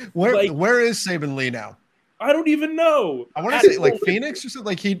 Where is Saban Lee now? I don't even know. I want to say like Phoenix or something.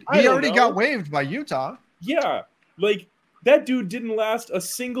 Like he already got waived by Utah. Yeah, like that dude didn't last a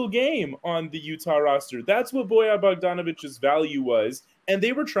single game on the Utah roster. That's what Bojan Bogdanovic's value was, and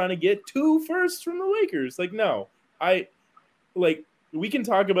they were trying to get 2 firsts from the Lakers. Like, no, we can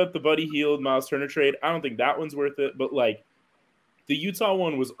talk about the Buddy Hield, Miles Turner trade. I don't think that one's worth it, but like the Utah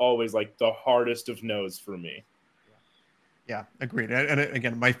one was always like the hardest of no's for me. Yeah, agreed. And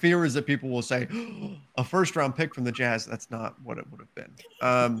again, my fear is that people will say, a first-round pick from the Jazz. That's not what it would have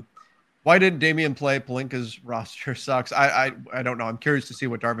been. Why didn't Damian play? Pelinka's roster sucks. I don't know. I'm curious to see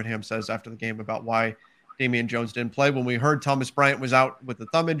what Darvin Ham says after the game about why Damian Jones didn't play. When we heard Thomas Bryant was out with the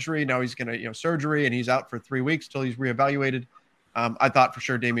thumb injury, now he's going to surgery, and he's out for 3 weeks till he's reevaluated. I thought for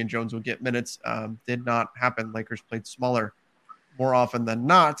sure Damian Jones would get minutes. Did not happen. Lakers played smaller more often than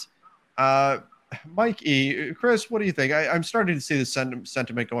not. Mike E. Chris, what do you think? I'm starting to see this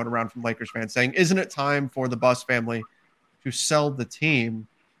sentiment going around from Lakers fans saying, isn't it time for the Buss family to sell the team?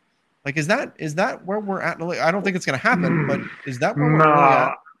 Like, is that where we're at? I don't think it's going to happen, but is that where we're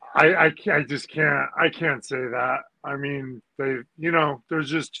really at? I just can't. I can't say that. I mean, there's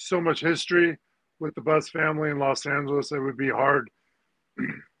just so much history with the Buss family in Los Angeles. It would be hard.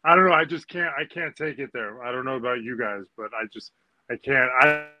 I don't know. I just can't. I can't take it there. I don't know about you guys, but I can't.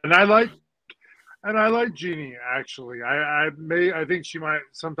 I like Jeannie, actually. I think she might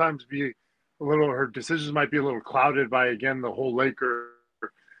sometimes be her decisions might be a little clouded by, again, the whole Laker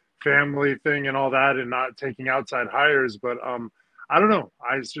family thing and all that, and not taking outside hires. But I don't know.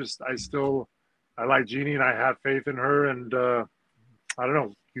 I like Jeannie, and I have faith in her. And I don't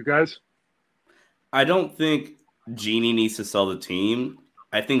know. You guys? I don't think Jeannie needs to sell the team.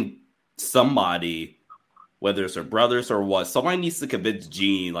 I think somebody, whether it's her brothers or what, somebody needs to convince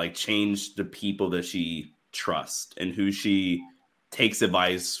Jeannie, like, change the people that she trusts and who she takes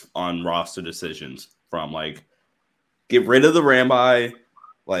advice on roster decisions from. Like, get rid of the Rambi,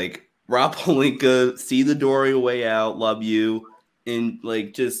 like, Rob Pelinka, see the Dory way out, love you. And,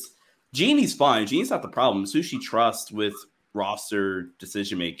 like, just Jeannie's fine. Jeannie's not the problem. It's who she trusts with roster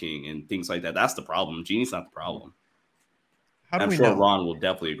decision-making and things like that. That's the problem. Jeannie's not the problem. I'm sure Ron will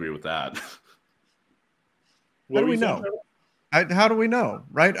definitely agree with that. How do we know? How do we know,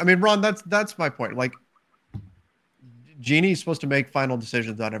 right? I mean, Ron, that's my point. Like, Jeannie's supposed to make final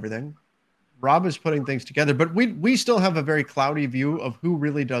decisions on everything. Rob is putting things together, but we still have a very cloudy view of who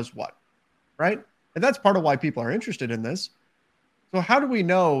really does what, right? And that's part of why people are interested in this. So how do we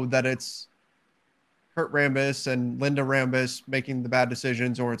know that it's Kurt Rambis and Linda Rambis making the bad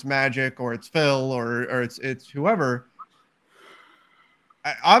decisions, or it's Magic, or it's Phil, or it's whoever?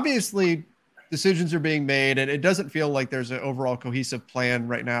 Obviously, decisions are being made, and it doesn't feel like there's an overall cohesive plan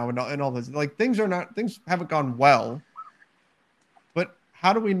right now, and all this. Like things haven't gone well. But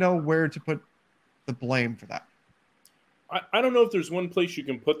how do we know where to put the blame for that? I don't know if there's one place you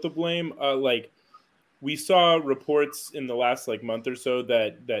can put the blame. Like we saw reports in the last month or so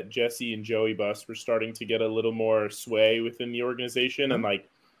that Jesse and Joey Buss were starting to get a little more sway within the organization, and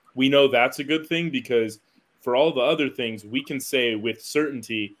we know that's a good thing because for all the other things, we can say with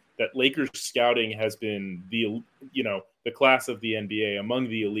certainty that Lakers scouting has been the class of the NBA among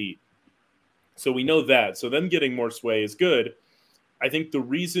the elite. So we know that. So them getting more sway is good. I think the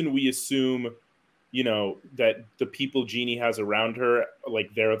reason we assume that the people Jeannie has around her,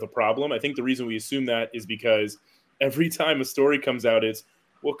 they're the problem. I think the reason we assume that is because every time a story comes out, it's,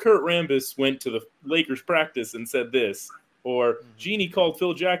 well, Kurt Rambis went to the Lakers practice and said this, or Jeannie called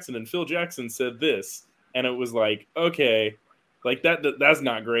Phil Jackson and Phil Jackson said this. And it was okay, that's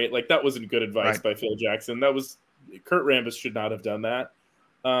not great. That wasn't good advice by Phil Jackson. That was Kurt Rambis should not have done that.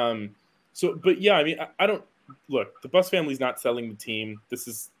 But yeah, I mean, I don't look, the Buss family's not selling the team. This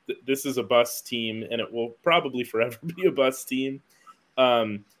is a Buss team, and it will probably forever be a Buss team.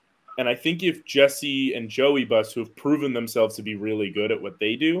 And I think if Jesse and Joey Buss, who have proven themselves to be really good at what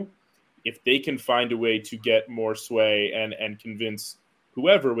they do, if they can find a way to get more sway and convince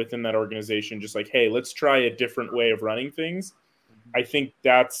whoever within that organization, just hey, let's try a different way of running things, I think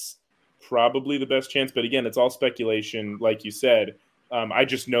that's probably the best chance. But again, it's all speculation, like you said. I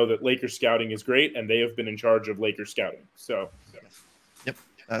just know that Lakers scouting is great, and they have been in charge of Lakers scouting. So, yep,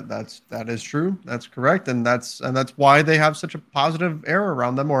 that is true. That's correct, and that's why they have such a positive air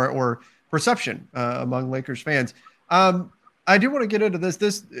around them, or perception among Lakers fans. I do want to get into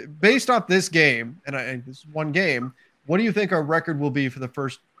this based off this game, and this is one game. What do you think our record will be for the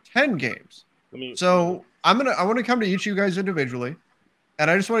first 10 games? I want to come to each of you guys individually. And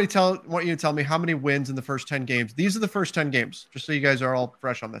I just want you to tell me how many wins in the first 10 games. These are the first 10 games, just so you guys are all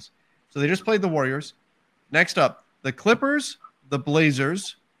fresh on this. So they just played the Warriors. Next up, the Clippers, the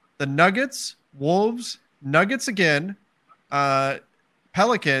Blazers, the Nuggets, Wolves, Nuggets again,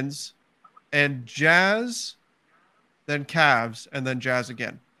 Pelicans, and Jazz, then Cavs, and then Jazz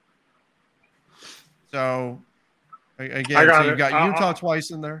again. So again, so you've got Utah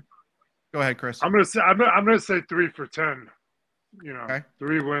twice in there. Go ahead, Chris. I'm gonna say 3 for 10. Okay.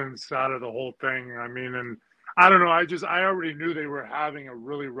 3 wins out of the whole thing. I mean, and I don't know. I already knew they were having a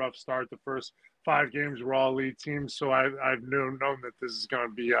really rough start. The first 5 games were all elite teams, so I've known that this is going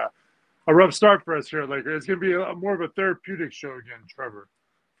to be a rough start for us here. It's going to be more of a therapeutic show again, Trevor,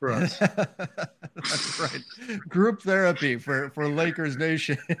 for us. That's right. Group therapy for Lakers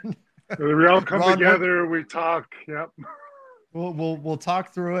Nation. We all come together. We talk. Yep. We'll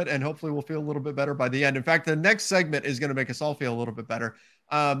talk through it, and hopefully we'll feel a little bit better by the end. In fact, the next segment is going to make us all feel a little bit better.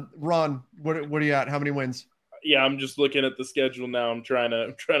 Ron, what are you at? How many wins? Yeah, I'm just looking at the schedule now. I'm trying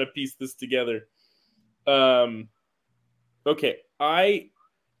to piece this together. Okay,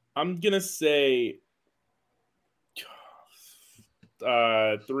 I'm gonna say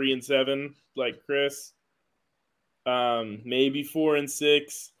 3-7, like Chris. Maybe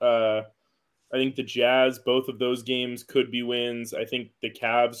 4-6. I think the Jazz, both of those games could be wins. I think the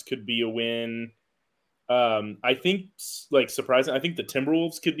Cavs could be a win. I think, surprising, I think the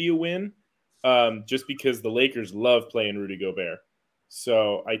Timberwolves could be a win, just because the Lakers love playing Rudy Gobert.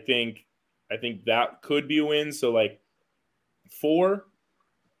 So I think that could be a win. So 4.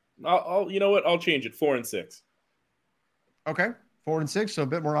 I'll you know what? I'll change it. 4-6. Okay, 4-6. So a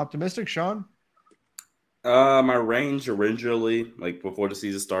bit more optimistic, Sean. My range originally, before the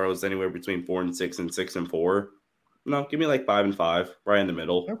season started, was anywhere between 4-6 and 6-4. No, give me 5-5, right in the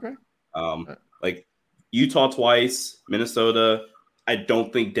middle. Okay. Utah twice, Minnesota. I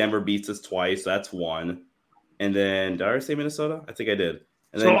don't think Denver beats us twice. So that's 1. And then, did I already say Minnesota? I think I did.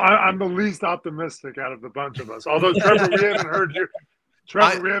 And then, I'm the least optimistic out of the bunch of us. Although, Trevor, we haven't heard you.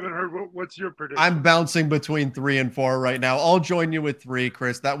 Trevor, we haven't heard. What's your prediction? I'm bouncing between 3 and 4 right now. I'll join you with 3,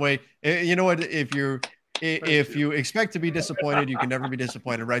 Chris. That way, you know what? If you expect to be disappointed, you can never be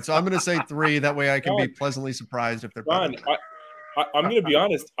disappointed, right? So I'm going to say 3. That way I can be pleasantly surprised if they're better. I'm going to be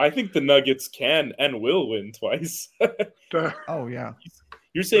honest. I think the Nuggets can and will win twice. Oh, yeah.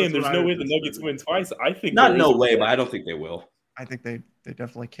 You're saying there's no way the Nuggets win twice? I think not no way, but I don't think they will. I think they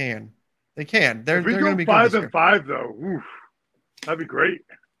definitely can. They can. They're going to be 5-5 though. Oof, that'd be great.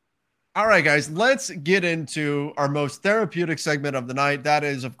 All right, guys, let's get into our most therapeutic segment of the night. That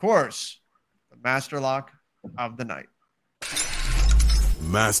is, of course, the Master Lock of the Night.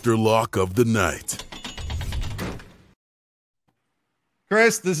 Master Lock of the Night.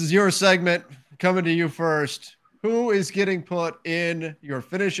 Chris, this is your segment. Coming to you first. Who is getting put in your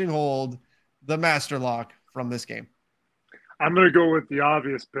finishing hold the master lock from this game? I'm going to go with the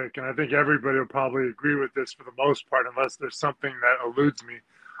obvious pick, and I think everybody will probably agree with this for the most part, unless there's something that eludes me.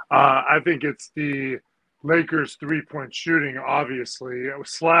 I think it's the Lakers 3-point shooting, obviously,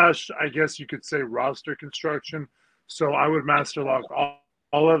 slash, I guess you could say, roster construction. So I would master lock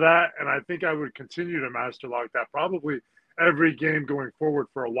all of that, and I think I would continue to master lock that probably every game going forward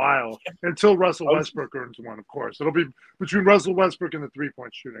for a while until Russell Westbrook earns one, of course. It'll be between Russell Westbrook and the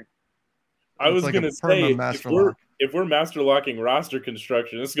 3-point shooting. I was going to say, if we're master locking roster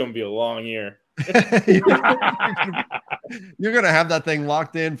construction, this is going to be a long year. You're going to have that thing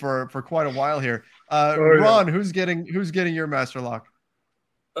locked in for quite a while here. Ron, who's getting your master lock?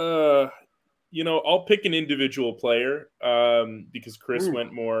 I'll pick an individual player because Chris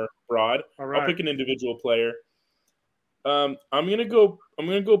went more broad. I'll pick an individual player. I'm gonna go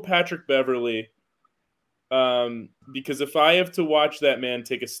Patrick Beverley. Because if I have to watch that man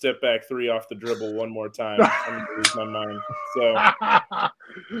take a step back 3 off the dribble one more time, I'm gonna lose my mind. So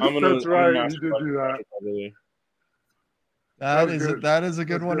That's right. You did do that. That is a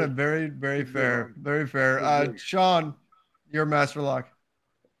good one and very, very fair. Very fair. Sean, your master lock.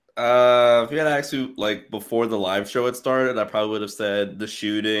 If you had asked me like before the live show had started, I probably would have said the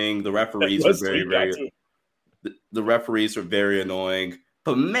shooting. The referees were the referees are very annoying.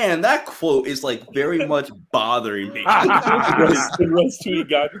 But man, that quote is like very much bothering me. The Russ tweet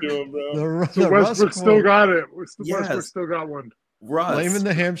got to him, bro. Westbrook still got it. Westbrook still got one. Russ. Blaming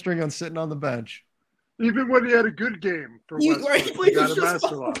the hamstring on sitting on the bench. Even when he had a good game for Westbrook, he got a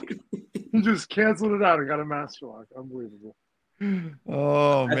master lock. He just canceled it out and got a master lock. Unbelievable.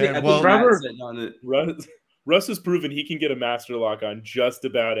 Oh, man. Russ has proven he can get a master lock on just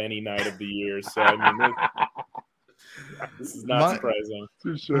about any night of the year. So, I mean, this is not surprising.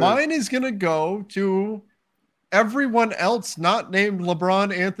 Mine is going to go to everyone else not named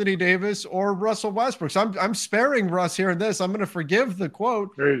LeBron, Anthony Davis, or Russell Westbrook. So I'm sparing Russ here in this. I'm going to forgive the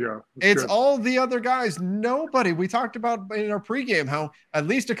quote. There you go. It's all the other guys. Nobody. We talked about in our pregame how at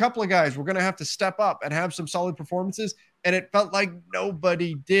least a couple of guys were going to have to step up and have some solid performances. And it felt like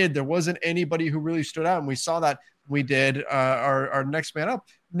nobody did. There wasn't anybody who really stood out. And we saw that we did our next man up.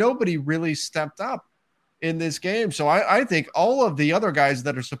 Nobody really stepped up in this game. So I think all of the other guys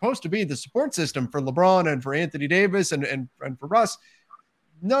that are supposed to be the support system for LeBron and for Anthony Davis and for Russ,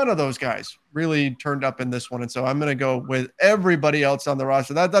 none of those guys really turned up in this one. And so I'm going to go with everybody else on the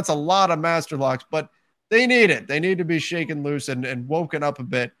roster. That's a lot of master locks, but they need it. They need to be shaken loose and woken up a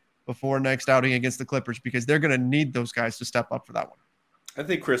bit before next outing against the Clippers because they're going to need those guys to step up for that one. I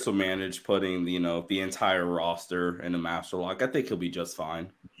think Chris will manage putting, the entire roster in a master lock. I think he'll be just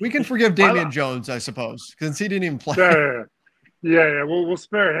fine. We can forgive Damian Jones, I suppose, since he didn't even play. Yeah. We'll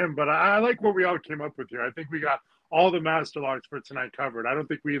spare him, but I like what we all came up with here. I think we got all the master locks for tonight covered. I don't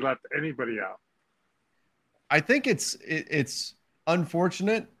think we left anybody out. I think it's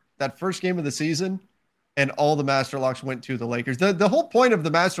unfortunate that first game of the season and all the master locks went to the Lakers. The whole point of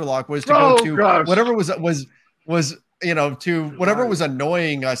the master lock was to go to whatever was to whatever was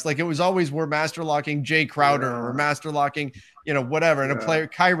annoying us. Like it was always we're master locking Jay Crowder or master locking, whatever. And a player,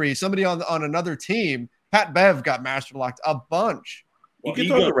 Kyrie, somebody on another team, Pat Bev got master locked a bunch. Well, you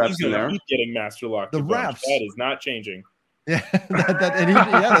can throw the refs in there. Keep getting master locked. The refs. That is not changing. Yeah,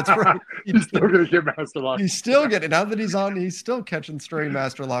 that's right. He's still going to get master locked. He's still getting, now that he's on, he's still catching stray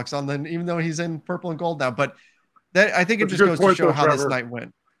master locks on them, even though he's in purple and gold now. But I think it just goes to show how this night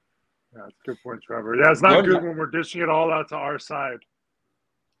went. Yeah, that's a good point, Trevor. Yeah, it's not good when we're dishing it all out to our side.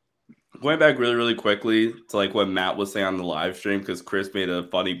 Going back really, really quickly to like what Matt was saying on the live stream, because Chris made a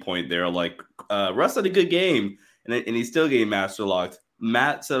funny point there. Like, Russ had a good game, and he's still getting master locked.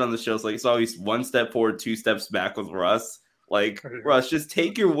 Matt said on the show, it's always 1 step forward, 2 steps back with Russ. Like, Russ, just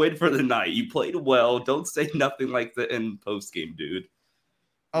take your win for the night. You played well. Don't say nothing like that in post game, dude.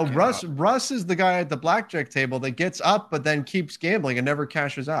 Oh, Russ is the guy at the blackjack table that gets up but then keeps gambling and never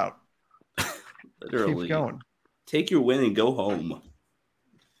cashes out. Literally. Keep going. Take your win and go home.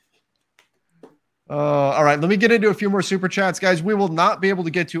 All right, let me get into a few more super chats, guys. We will not be able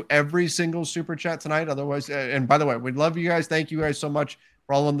to get to every single super chat tonight. Otherwise, and by the way, we'd love you guys. Thank you guys so much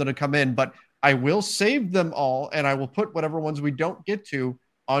for all of them that have come in. But I will save them all, and I will put whatever ones we don't get to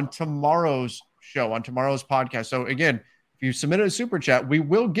on tomorrow's show, on tomorrow's podcast. So again, if you submitted a super chat, we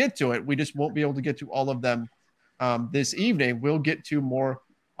will get to it. We just won't be able to get to all of them this evening. We'll get to more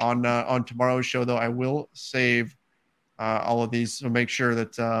on tomorrow's show, though. I will save all of these, so make sure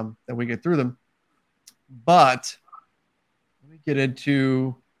that that we get through them. But let me get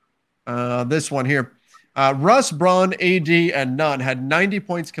into this one here. Russ, Braun, AD, and Nunn had 90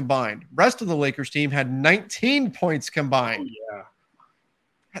 points combined. Rest of the Lakers team had 19 points combined. Oh,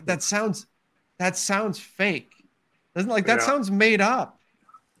 yeah. That sounds that sounds fake. That sounds made up.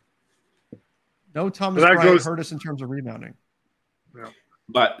 No, Thomas Bryant hurt us in terms of rebounding. Yeah.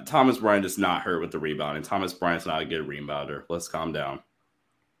 But Thomas Bryant is not hurt with the rebounding. Thomas Bryant's not a good rebounder. Let's calm down.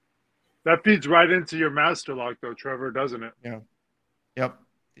 That feeds right into your master lock, though, Trevor, doesn't it? Yeah. Yep.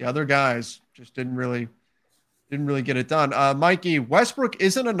 The other guys just didn't really get it done. Mikey, Westbrook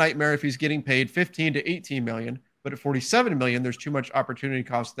isn't a nightmare if he's getting paid 15 to 18 million, but at 47 million, there's too much opportunity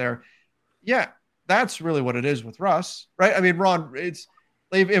cost there. Yeah, that's really what it is with Russ, right? I mean, Ron, it's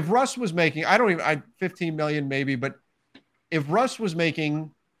if Russ was making, 15 million maybe, but if Russ was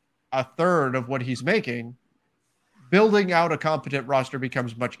making a third of what he's making, building out a competent roster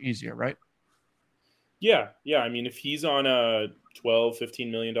becomes much easier, right? Yeah. I mean, if he's on a $12-15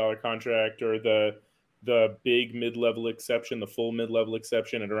 million contract, or the big mid-level exception, the full mid-level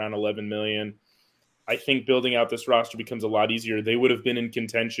exception at around 11 million, I think building out this roster becomes a lot easier. They would have been in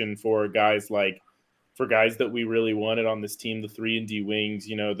contention for guys that we really wanted on this team, the 3-and-D wings,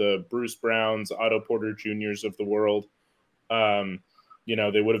 the Bruce Browns, Otto Porter Juniors of the world.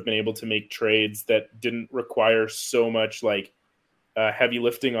 They would have been able to make trades that didn't require so much heavy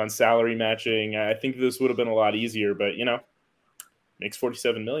lifting on salary matching. I think this would have been a lot easier, but makes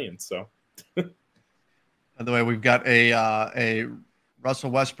 47 million. So, by the way, we've got a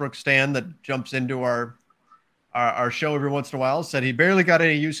Russell Westbrook stan that jumps into our show every once in a while. Said he barely got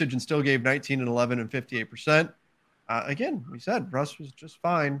any usage and still gave 19 and 11 and 58%. Again, we said Russ was just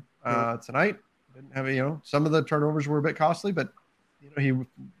fine tonight. Didn't have some of the turnovers were a bit costly, but he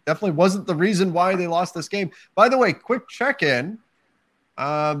definitely wasn't the reason why they lost this game. By the way, quick check-in.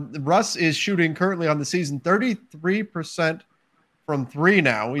 Russ is shooting currently on the season 33% from 3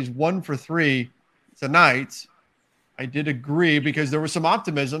 now. He's 1 for 3 tonight. I did agree because there was some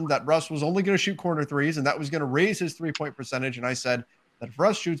optimism that Russ was only going to shoot corner threes and that was going to raise his 3-point percentage. And I said that if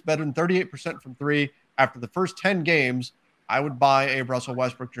Russ shoots better than 38% from 3 after the first 10 games, I would buy a Russell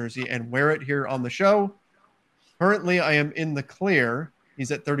Westbrook jersey and wear it here on the show. Currently, I am in the clear.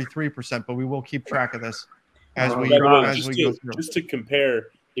 He's at 33%, but we will keep track of this as we go through. Just to compare,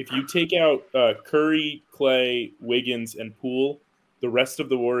 if you take out Curry, Clay, Wiggins, and Poole, the rest of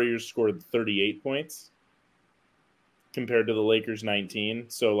the Warriors scored 38 points compared to the Lakers 19.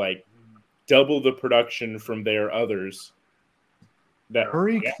 So, double the production from their others.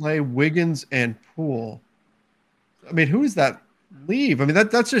 Curry, Clay, Wiggins, and Poole. I mean, who is that leave? I mean,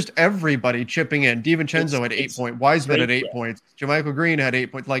 that's just everybody chipping in. DiVincenzo had 8 points. Wiseman had 8 points. JaMychal Green had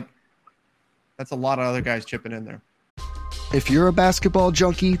 8 points. That's a lot of other guys chipping in there. If you're a basketball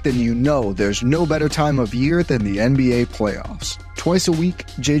junkie, then you know there's no better time of year than the NBA playoffs. Twice a week,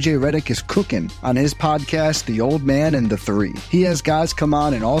 JJ Redick is cooking on his podcast, The Old Man and the Three. He has guys come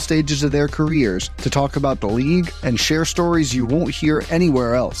on in all stages of their careers to talk about the league and share stories you won't hear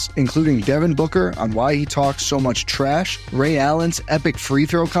anywhere else, including Devin Booker on why he talks so much trash, Ray Allen's epic free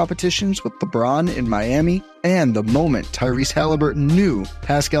throw competitions with LeBron in Miami, and the moment Tyrese Halliburton knew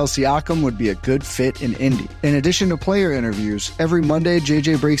Pascal Siakam would be a good fit in Indy. In addition to player interviews, every Monday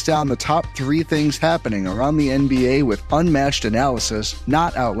JJ breaks down the top 3 things happening around the NBA with unmatched analysis,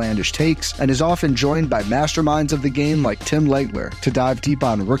 not outlandish takes, and is often joined by masterminds of the game like Tim Legler to dive deep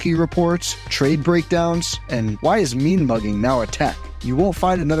on rookie reports, trade breakdowns, and why is mean mugging now a tech? You won't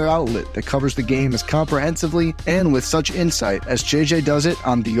find another outlet that covers the game as comprehensively and with such insight as JJ does it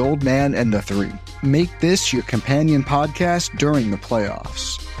on The Old Man and the Three. Make this your companion podcast during the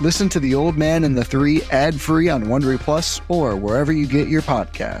playoffs. Listen to The Old Man and the Three ad-free on Wondery Plus or wherever you get your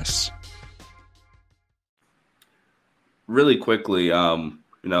podcasts. Really quickly,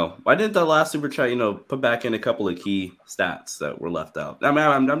 why didn't the last super chat, put back in a couple of key stats that were left out? I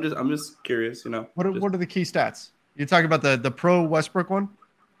mean, I'm just curious, What are the key stats? You're talking about the pro Westbrook one?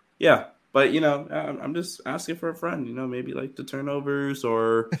 Yeah, but I'm just asking for a friend. Maybe the turnovers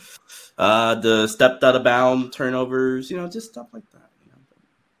or the stepped out of bound turnovers. Just stuff like that.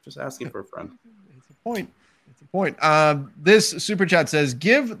 Just asking for a friend. It's a point. This super chat says,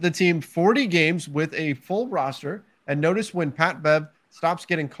 give the team 40 games with a full roster, and notice when Pat Bev stops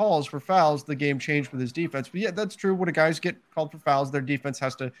getting calls for fouls, the game changed with his defense. But yeah, that's true. When a guys get called for fouls, their defense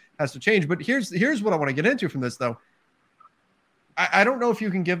has to change. But here's what I want to get into from this, though. I don't know if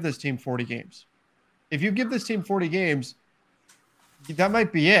you can give this team 40 games. If you give this team 40 games, that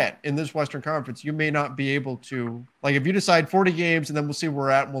might be it in this Western Conference. You may not be able to, if you decide 40 games and then we'll see where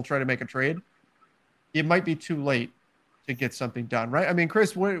we're at and we'll try to make a trade, it might be too late to get something done, right? I mean,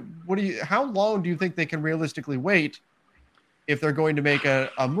 Chris, how long do you think they can realistically wait if they're going to make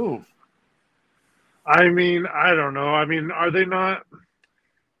a move? I mean, I don't know. I mean, are they not?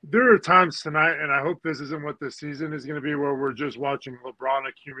 There are times tonight, and I hope this isn't what this season is going to be, where we're just watching LeBron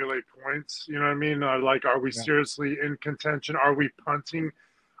accumulate points. You know what I mean? Like, are we seriously in contention? Are we punting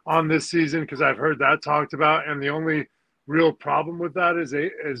on this season? Because I've heard that talked about, and the only real problem with that is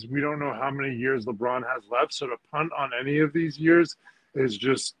we don't know how many years LeBron has left. So to punt on any of these years is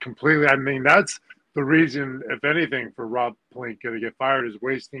just completely. I mean, that's the reason, if anything, for Rob Pelinka to get fired is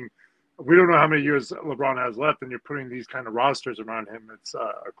wasting. We don't know how many years LeBron has left, and you're putting these kind of rosters around him. It's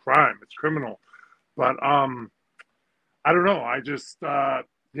a crime. It's criminal. But I don't know. I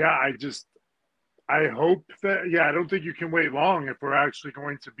hope that, I don't think you can wait long if we're actually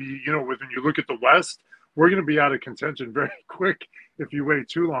going to be, when you look at the West, we're going to be out of contention very quick if you wait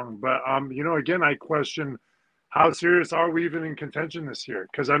too long. But, again, I question how serious are we even in contention this year?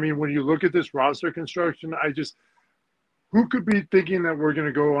 Because, I mean, when you look at this roster construction, who could be thinking that we're going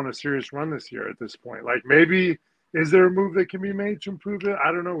to go on a serious run this year at this point? Like, maybe, is there a move that can be made to improve it?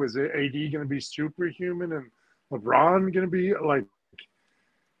 I don't know. Is it AD going to be superhuman and LeBron going to be like,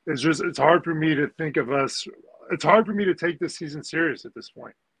 it's hard for me to think of us. It's hard for me to take this season serious at this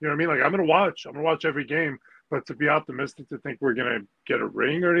point. You know what I mean? Like, I'm going to watch every game, but to be optimistic to think we're going to get a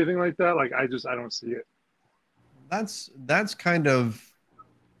ring or anything like that, like, I don't see it. That's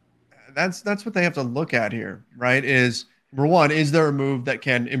what they have to look at here, right? Is number one, is there a move that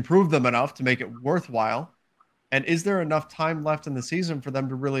can improve them enough to make it worthwhile? And is there enough time left in the season for them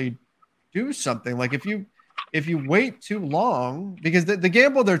to really do something? Like, if you wait too long, because the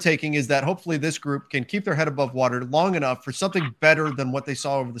gamble they're taking is that hopefully this group can keep their head above water long enough for something better than what they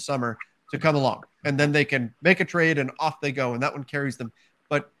saw over the summer to come along. And then they can make a trade and off they go. And that one carries them.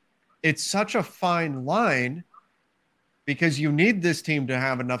 But it's such a fine line because you need this team to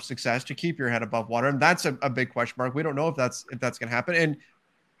have enough success to keep your head above water. And that's a big question mark. We don't know if that's going to happen. And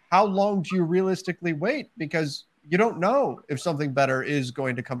how long do you realistically wait? Because you don't know if something better is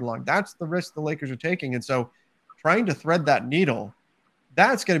going to come along. That's the risk the Lakers are taking. And so trying to thread that needle,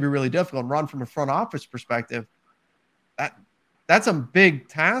 that's going to be really difficult. And Ron, from a front office perspective, that's a big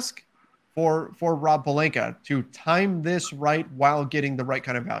task for Rob Pelinka to time this right while getting the right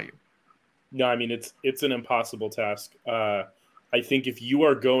kind of value. No, I mean, it's an impossible task. I think if you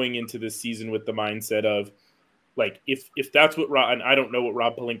are going into this season with the mindset of, like, if that's what Rob, and I don't know what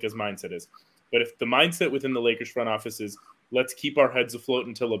Rob Pelinka's mindset is, but if the mindset within the Lakers front office is, let's keep our heads afloat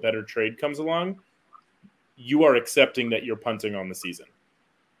until a better trade comes along, you are accepting that you're punting on the season.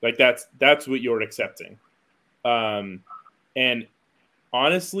 Like, that's what you're accepting. And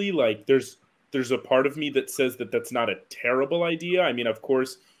honestly, like, there's a part of me that says that that's not a terrible idea. I mean, of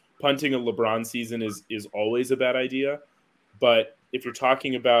course, punting a LeBron season is always a bad idea. But if you're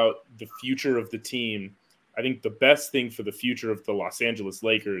talking about the future of the team, I think the best thing for the future of the Los Angeles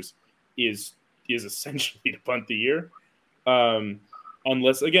Lakers is essentially to punt the year.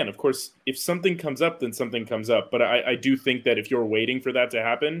 Unless, again, of course, if something comes up, then something comes up. But I do think that if you're waiting for that to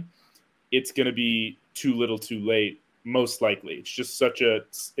happen, it's going to be too little too late, most likely. It's just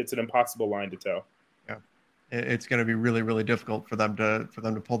it's an impossible line to tell. It's going to be really, really difficult for them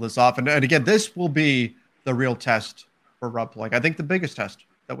to pull this off. And again, this will be the real test for Rob Pelinka. I think the biggest test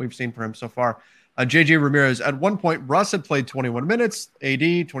that we've seen for him so far. JJ Ramirez, at one point, Russ had played 21 minutes,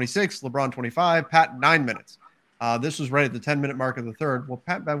 AD 26, LeBron 25, Pat 9 minutes. This was right at the 10-minute mark of the third. Well,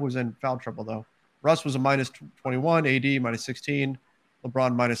 Pat Bev was in foul trouble, though. Russ was a minus 21, AD minus 16,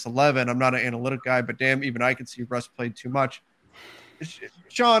 LeBron minus 11. I'm not an analytic guy, but damn, even I can see Russ played too much.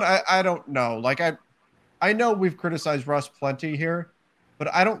 Sean, I don't know. Like, I know we've criticized Russ plenty here,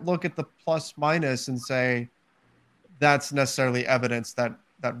 but I don't look at the plus minus and say that's necessarily evidence that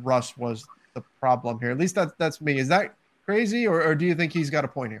Russ was the problem here. At least that's me. Is that crazy, or do you think he's got a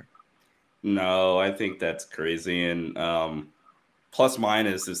point here? No, I think that's crazy. And plus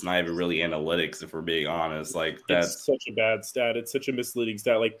minus is not even really analytics, if we're being honest. Like, that's such a bad stat. It's such a misleading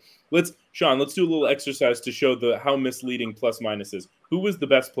stat. Like, let's do a little exercise to show how misleading plus minus is. Who was the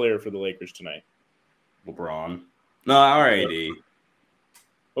best player for the Lakers tonight? LeBron. No, alrighty.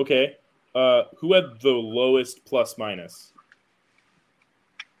 Okay. Who had the lowest plus minus?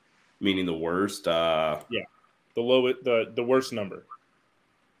 Meaning the worst? Yeah. The worst number.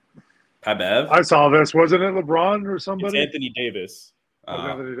 Pat Bev? I saw this. Wasn't it LeBron or somebody? It's Anthony Davis.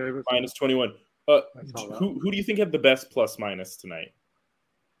 Anthony Davis. Minus 21. Who do you think had the best plus minus tonight?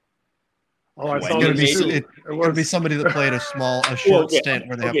 Oh, I saw it's going to be somebody that played a short stint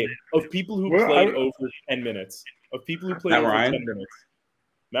where they have of people who played over 10 minutes. Of people who played over 10 minutes.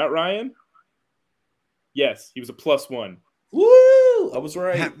 Matt Ryan? Yes, he was a plus one. Woo! I was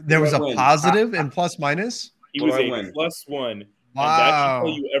right. There was a positive in plus minus? He was a plus one. Wow. And that should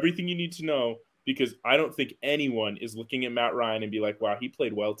tell you everything you need to know because I don't think anyone is looking at Matt Ryan and be like, wow, he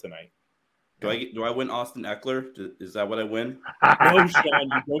played well tonight. Do I win Austin Eckler? Is that what I win? No, Sean,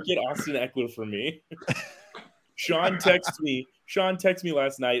 you don't get Austin Eckler from me. Sean texted me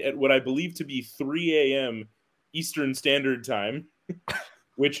last night at what I believe to be 3 a.m. Eastern Standard Time,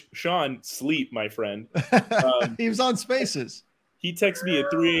 which, Sean, sleep, my friend. He was on Spaces. He texted me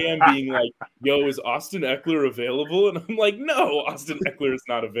at 3 a.m. being like, yo, is Austin Eckler available? And I'm like, no, Austin Eckler is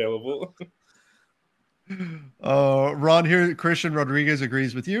not available. Ron here, Christian Rodriguez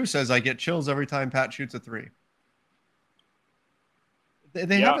agrees with you, says, I get chills every time Pat shoots a three.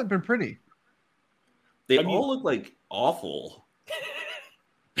 They haven't been pretty. They all look like awful.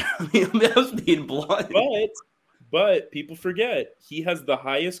 I mean, that was being blunt. But people forget, he has the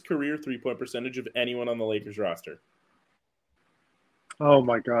highest career three-point percentage of anyone on the Lakers roster. Oh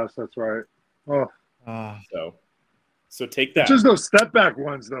my gosh, that's right. So take that. It's just those step back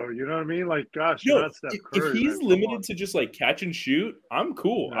ones, though. You know what I mean? Like, gosh, not Steph Curry. If he's limited to just like catch and shoot, I'm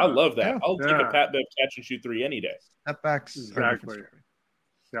cool. Yeah. I love that. I'll take a Pat Bev catch and shoot three any day. Step backs. Exactly.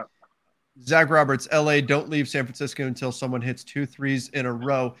 Yeah. Zach Roberts, LA, don't leave San Francisco until someone hits 2 threes in a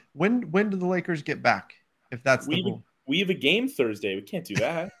row. When do the Lakers get back? If that's the rule. We have a game Thursday. We can't do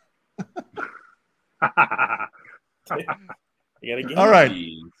that. All right.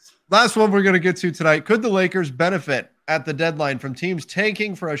 Last one we're going to get to tonight. Could the Lakers benefit at the deadline from teams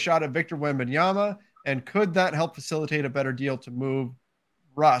tanking for a shot at Victor Wembanyama? And could that help facilitate a better deal to move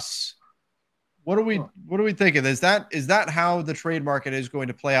Russ? What are we thinking? Is that how the trade market is going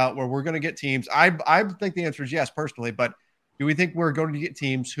to play out, where we're going to get teams? I think the answer is yes, personally, but do we think we're going to get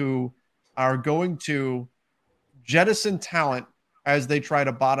teams who are going to jettison talent as they try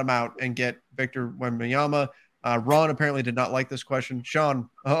to bottom out and get Victor Wembanyama? Ron apparently did not like this question. Sean,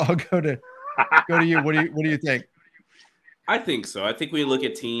 I'll go to you. What do you think? I think so. I think we look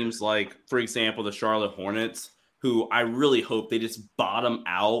at teams like, for example, the Charlotte Hornets, who I really hope they just bottom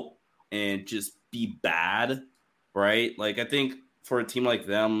out and just be bad, right? Like, I think for a team like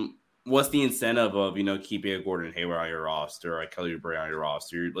them, what's the incentive of, keeping a Gordon Hayward on your roster or a Kelly Oubre on your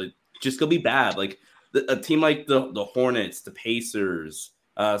roster? You're like, just go be bad. Like a team like the Hornets, the Pacers,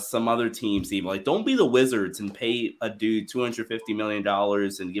 some other teams even, like, don't be the Wizards and pay a dude $250 million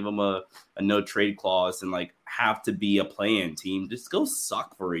and give him a no trade clause and like have to be a play-in team. Just go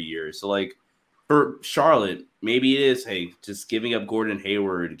suck for a year. So like for Charlotte, maybe it is, hey, just giving up Gordon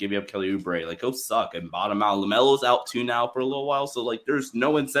Hayward, giving up Kelly Oubre, like go suck and bottom out. LaMelo's out too now for a little while, so like there's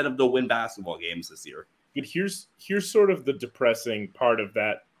no incentive to win basketball games this year. But here's sort of the depressing part of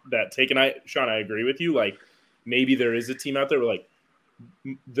that take, and Sean, I agree with you. Like maybe there is a team out there where like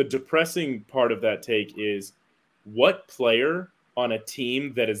the depressing part of that take is what player on a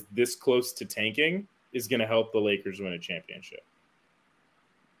team that is this close to tanking is going to help the Lakers win a championship.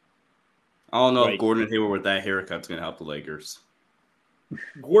 I don't know if Gordon Hayward with that haircut's going to help the Lakers.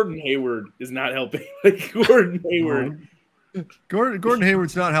 Gordon Hayward is not helping. Like Gordon Hayward. Gordon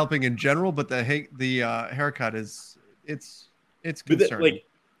Hayward's not helping in general, but the haircut is it's concerning.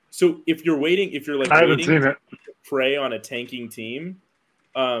 So if you're waiting to prey on a tanking team,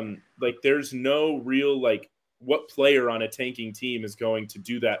 there's no real what player on a tanking team is going to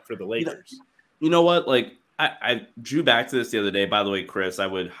do that for the Lakers. You know what? Like I drew back to this the other day. By the way, Chris, I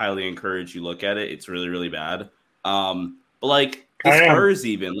would highly encourage you look at it. It's really, really bad. But like the Spurs,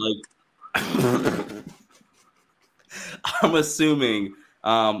 even like I'm assuming,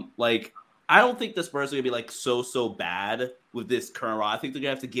 I don't think the Spurs are gonna be like so bad with this current run. I think they're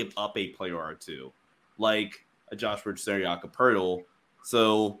gonna have to give up a player or two, like a Josh Richardson or Jakob Poeltl.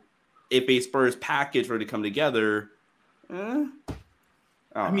 So if a Spurs package were to come together,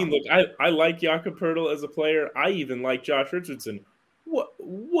 I mean, look, I like Jakob Poeltl as a player. I even like Josh Richardson.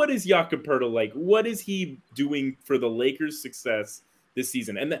 What is Jakob Poeltl like? What is he doing for the Lakers' success this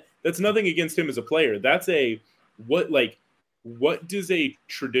season? And that's nothing against him as a player. That's what does a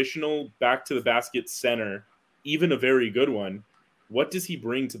traditional back to the basket center, even a very good one, what does he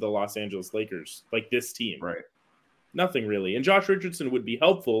bring to the Los Angeles Lakers, like this team? Right. Nothing really. And Josh Richardson would be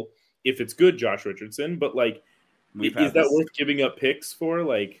helpful if it's good Josh Richardson, but is that worth giving up picks for?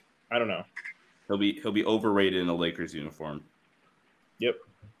 Like, I don't know. He'll be overrated in a Lakers uniform. Yep.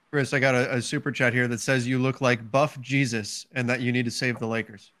 Chris, I got a super chat here that says you look like Buff Jesus and that you need to save the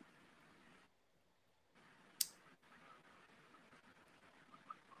Lakers.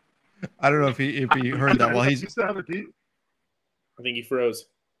 I don't know if he heard that. Well, he's. I think he froze.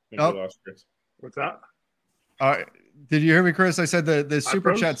 Lost Chris. What's that? Did you hear me, Chris? I said the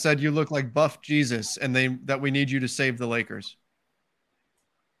super chat said you look like Buff Jesus, and that we need you to save the Lakers.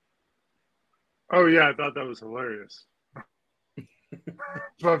 Oh yeah, I thought that was hilarious.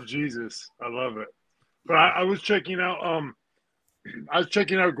 Love Jesus. I love it. But I was checking out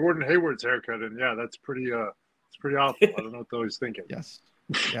Gordon Hayward's haircut, and yeah, that's pretty it's pretty awful. I don't know what the hell he's thinking. Yes.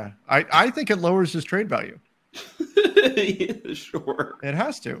 Yeah. I think it lowers his trade value. Yeah, sure. It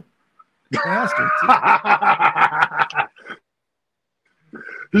has to. It has to.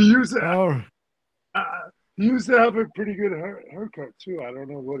 He used it. Oh, He used to have a pretty good haircut too. I don't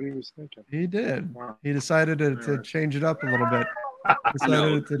know what he was thinking. he did. Wow. He decided to change it up a little bit.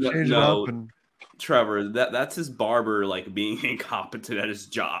 It up. And Trevor, that's his barber like being incompetent at his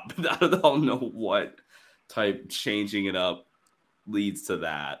job. I don't know what type changing it up leads to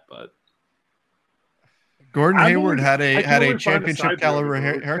that, but Gordon Hayward had a championship caliber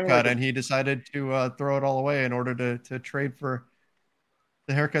haircut, and he decided to throw it all away in order to trade for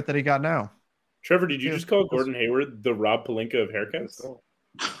the haircut that he got now. Trevor, did you just call Gordon Hayward the Rob Pelinka of haircuts?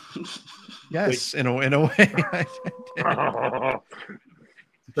 Yes, in a way. I did.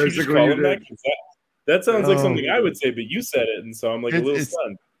 Basically, you did. That sounds like something I would say, but you said it, and so I'm like a little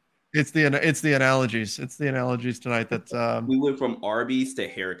stunned. It's the analogies. It's the analogies tonight that we went from Arby's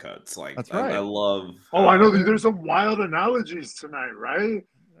to haircuts. Like that's right. I love. Oh, I know there's some wild analogies tonight, right?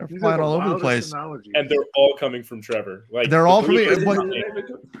 They're flying all over the place, and they're all coming from Trevor. Like they're all from me.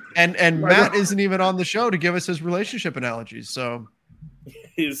 And Matt isn't even on the show to give us his relationship analogies. So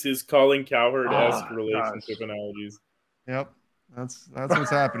his Colin Cowherd-esque relationship analogies. Yep, that's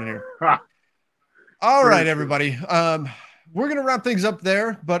what's happening here. All right, everybody. We're going to wrap things up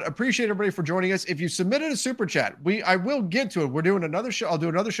there, but appreciate everybody for joining us. If you submitted a super chat, I will get to it. We're doing another show. I'll do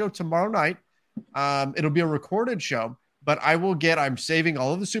another show tomorrow night. It'll be a recorded show, but I'm saving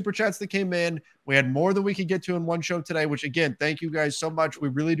all of the super chats that came in. We had more than we could get to in one show today, which again, thank you guys so much. We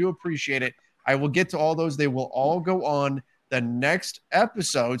really do appreciate it. I will get to all those. They will all go on the next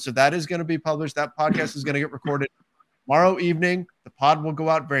episode. So that is going to be published. That podcast is going to get recorded tomorrow evening. The pod will go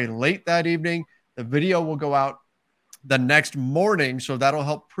out very late that evening. The video will go out the next morning, so that'll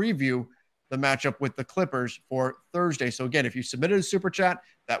help preview the matchup with the Clippers for Thursday. So again, if you submitted a super chat,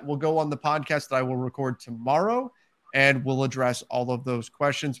 that will go on the podcast that I will record tomorrow, and we'll address all of those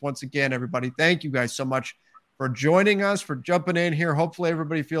questions. Once again, everybody, thank you guys so much for joining us, for jumping in here. Hopefully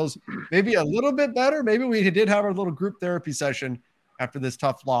everybody feels maybe a little bit better. Maybe we did have our little group therapy session after this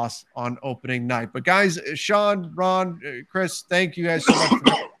tough loss on opening night. But guys, Sean, Ron, Chris, thank you guys so much for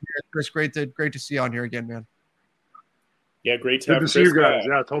being here. Chris, great to see you on here again, man. Yeah, great to have Chris. Good to see you guys.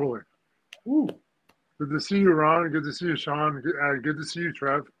 Yeah, totally. Ooh. Good to see you, Ron. Good to see you, Sean. Good to see you,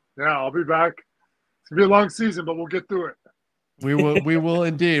 Trev. Yeah, I'll be back. It's gonna be a long season, but we'll get through it. We will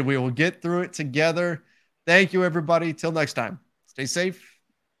indeed. We will get through it together. Thank you, everybody. Till next time. Stay safe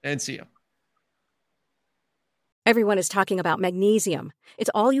and see you. Everyone is talking about magnesium. It's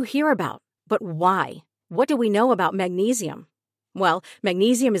all you hear about. But why? What do we know about magnesium? Well,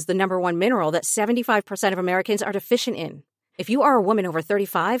 magnesium is the number one mineral that 75% of Americans are deficient in. If you are a woman over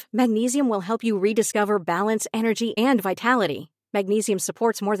 35, magnesium will help you rediscover balance, energy, and vitality. Magnesium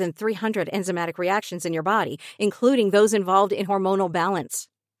supports more than 300 enzymatic reactions in your body, including those involved in hormonal balance.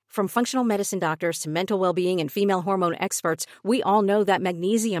 From functional medicine doctors to mental well-being and female hormone experts, we all know that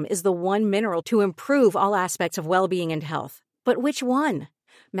magnesium is the one mineral to improve all aspects of well-being and health. But which one?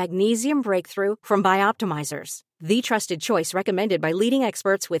 Magnesium Breakthrough from Bioptimizers, the trusted choice recommended by leading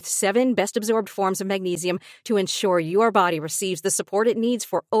experts with 7 best-absorbed forms of magnesium to ensure your body receives the support it needs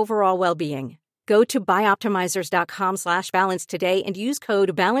for overall well-being. Go to bioptimizers.com/balance today and use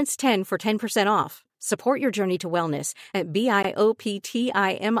code BALANCE10 for 10% off. Support your journey to wellness at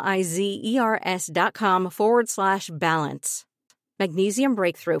bioptimizers.com/balance. Magnesium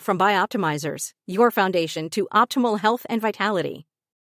Breakthrough from Bioptimizers, your foundation to optimal health and vitality.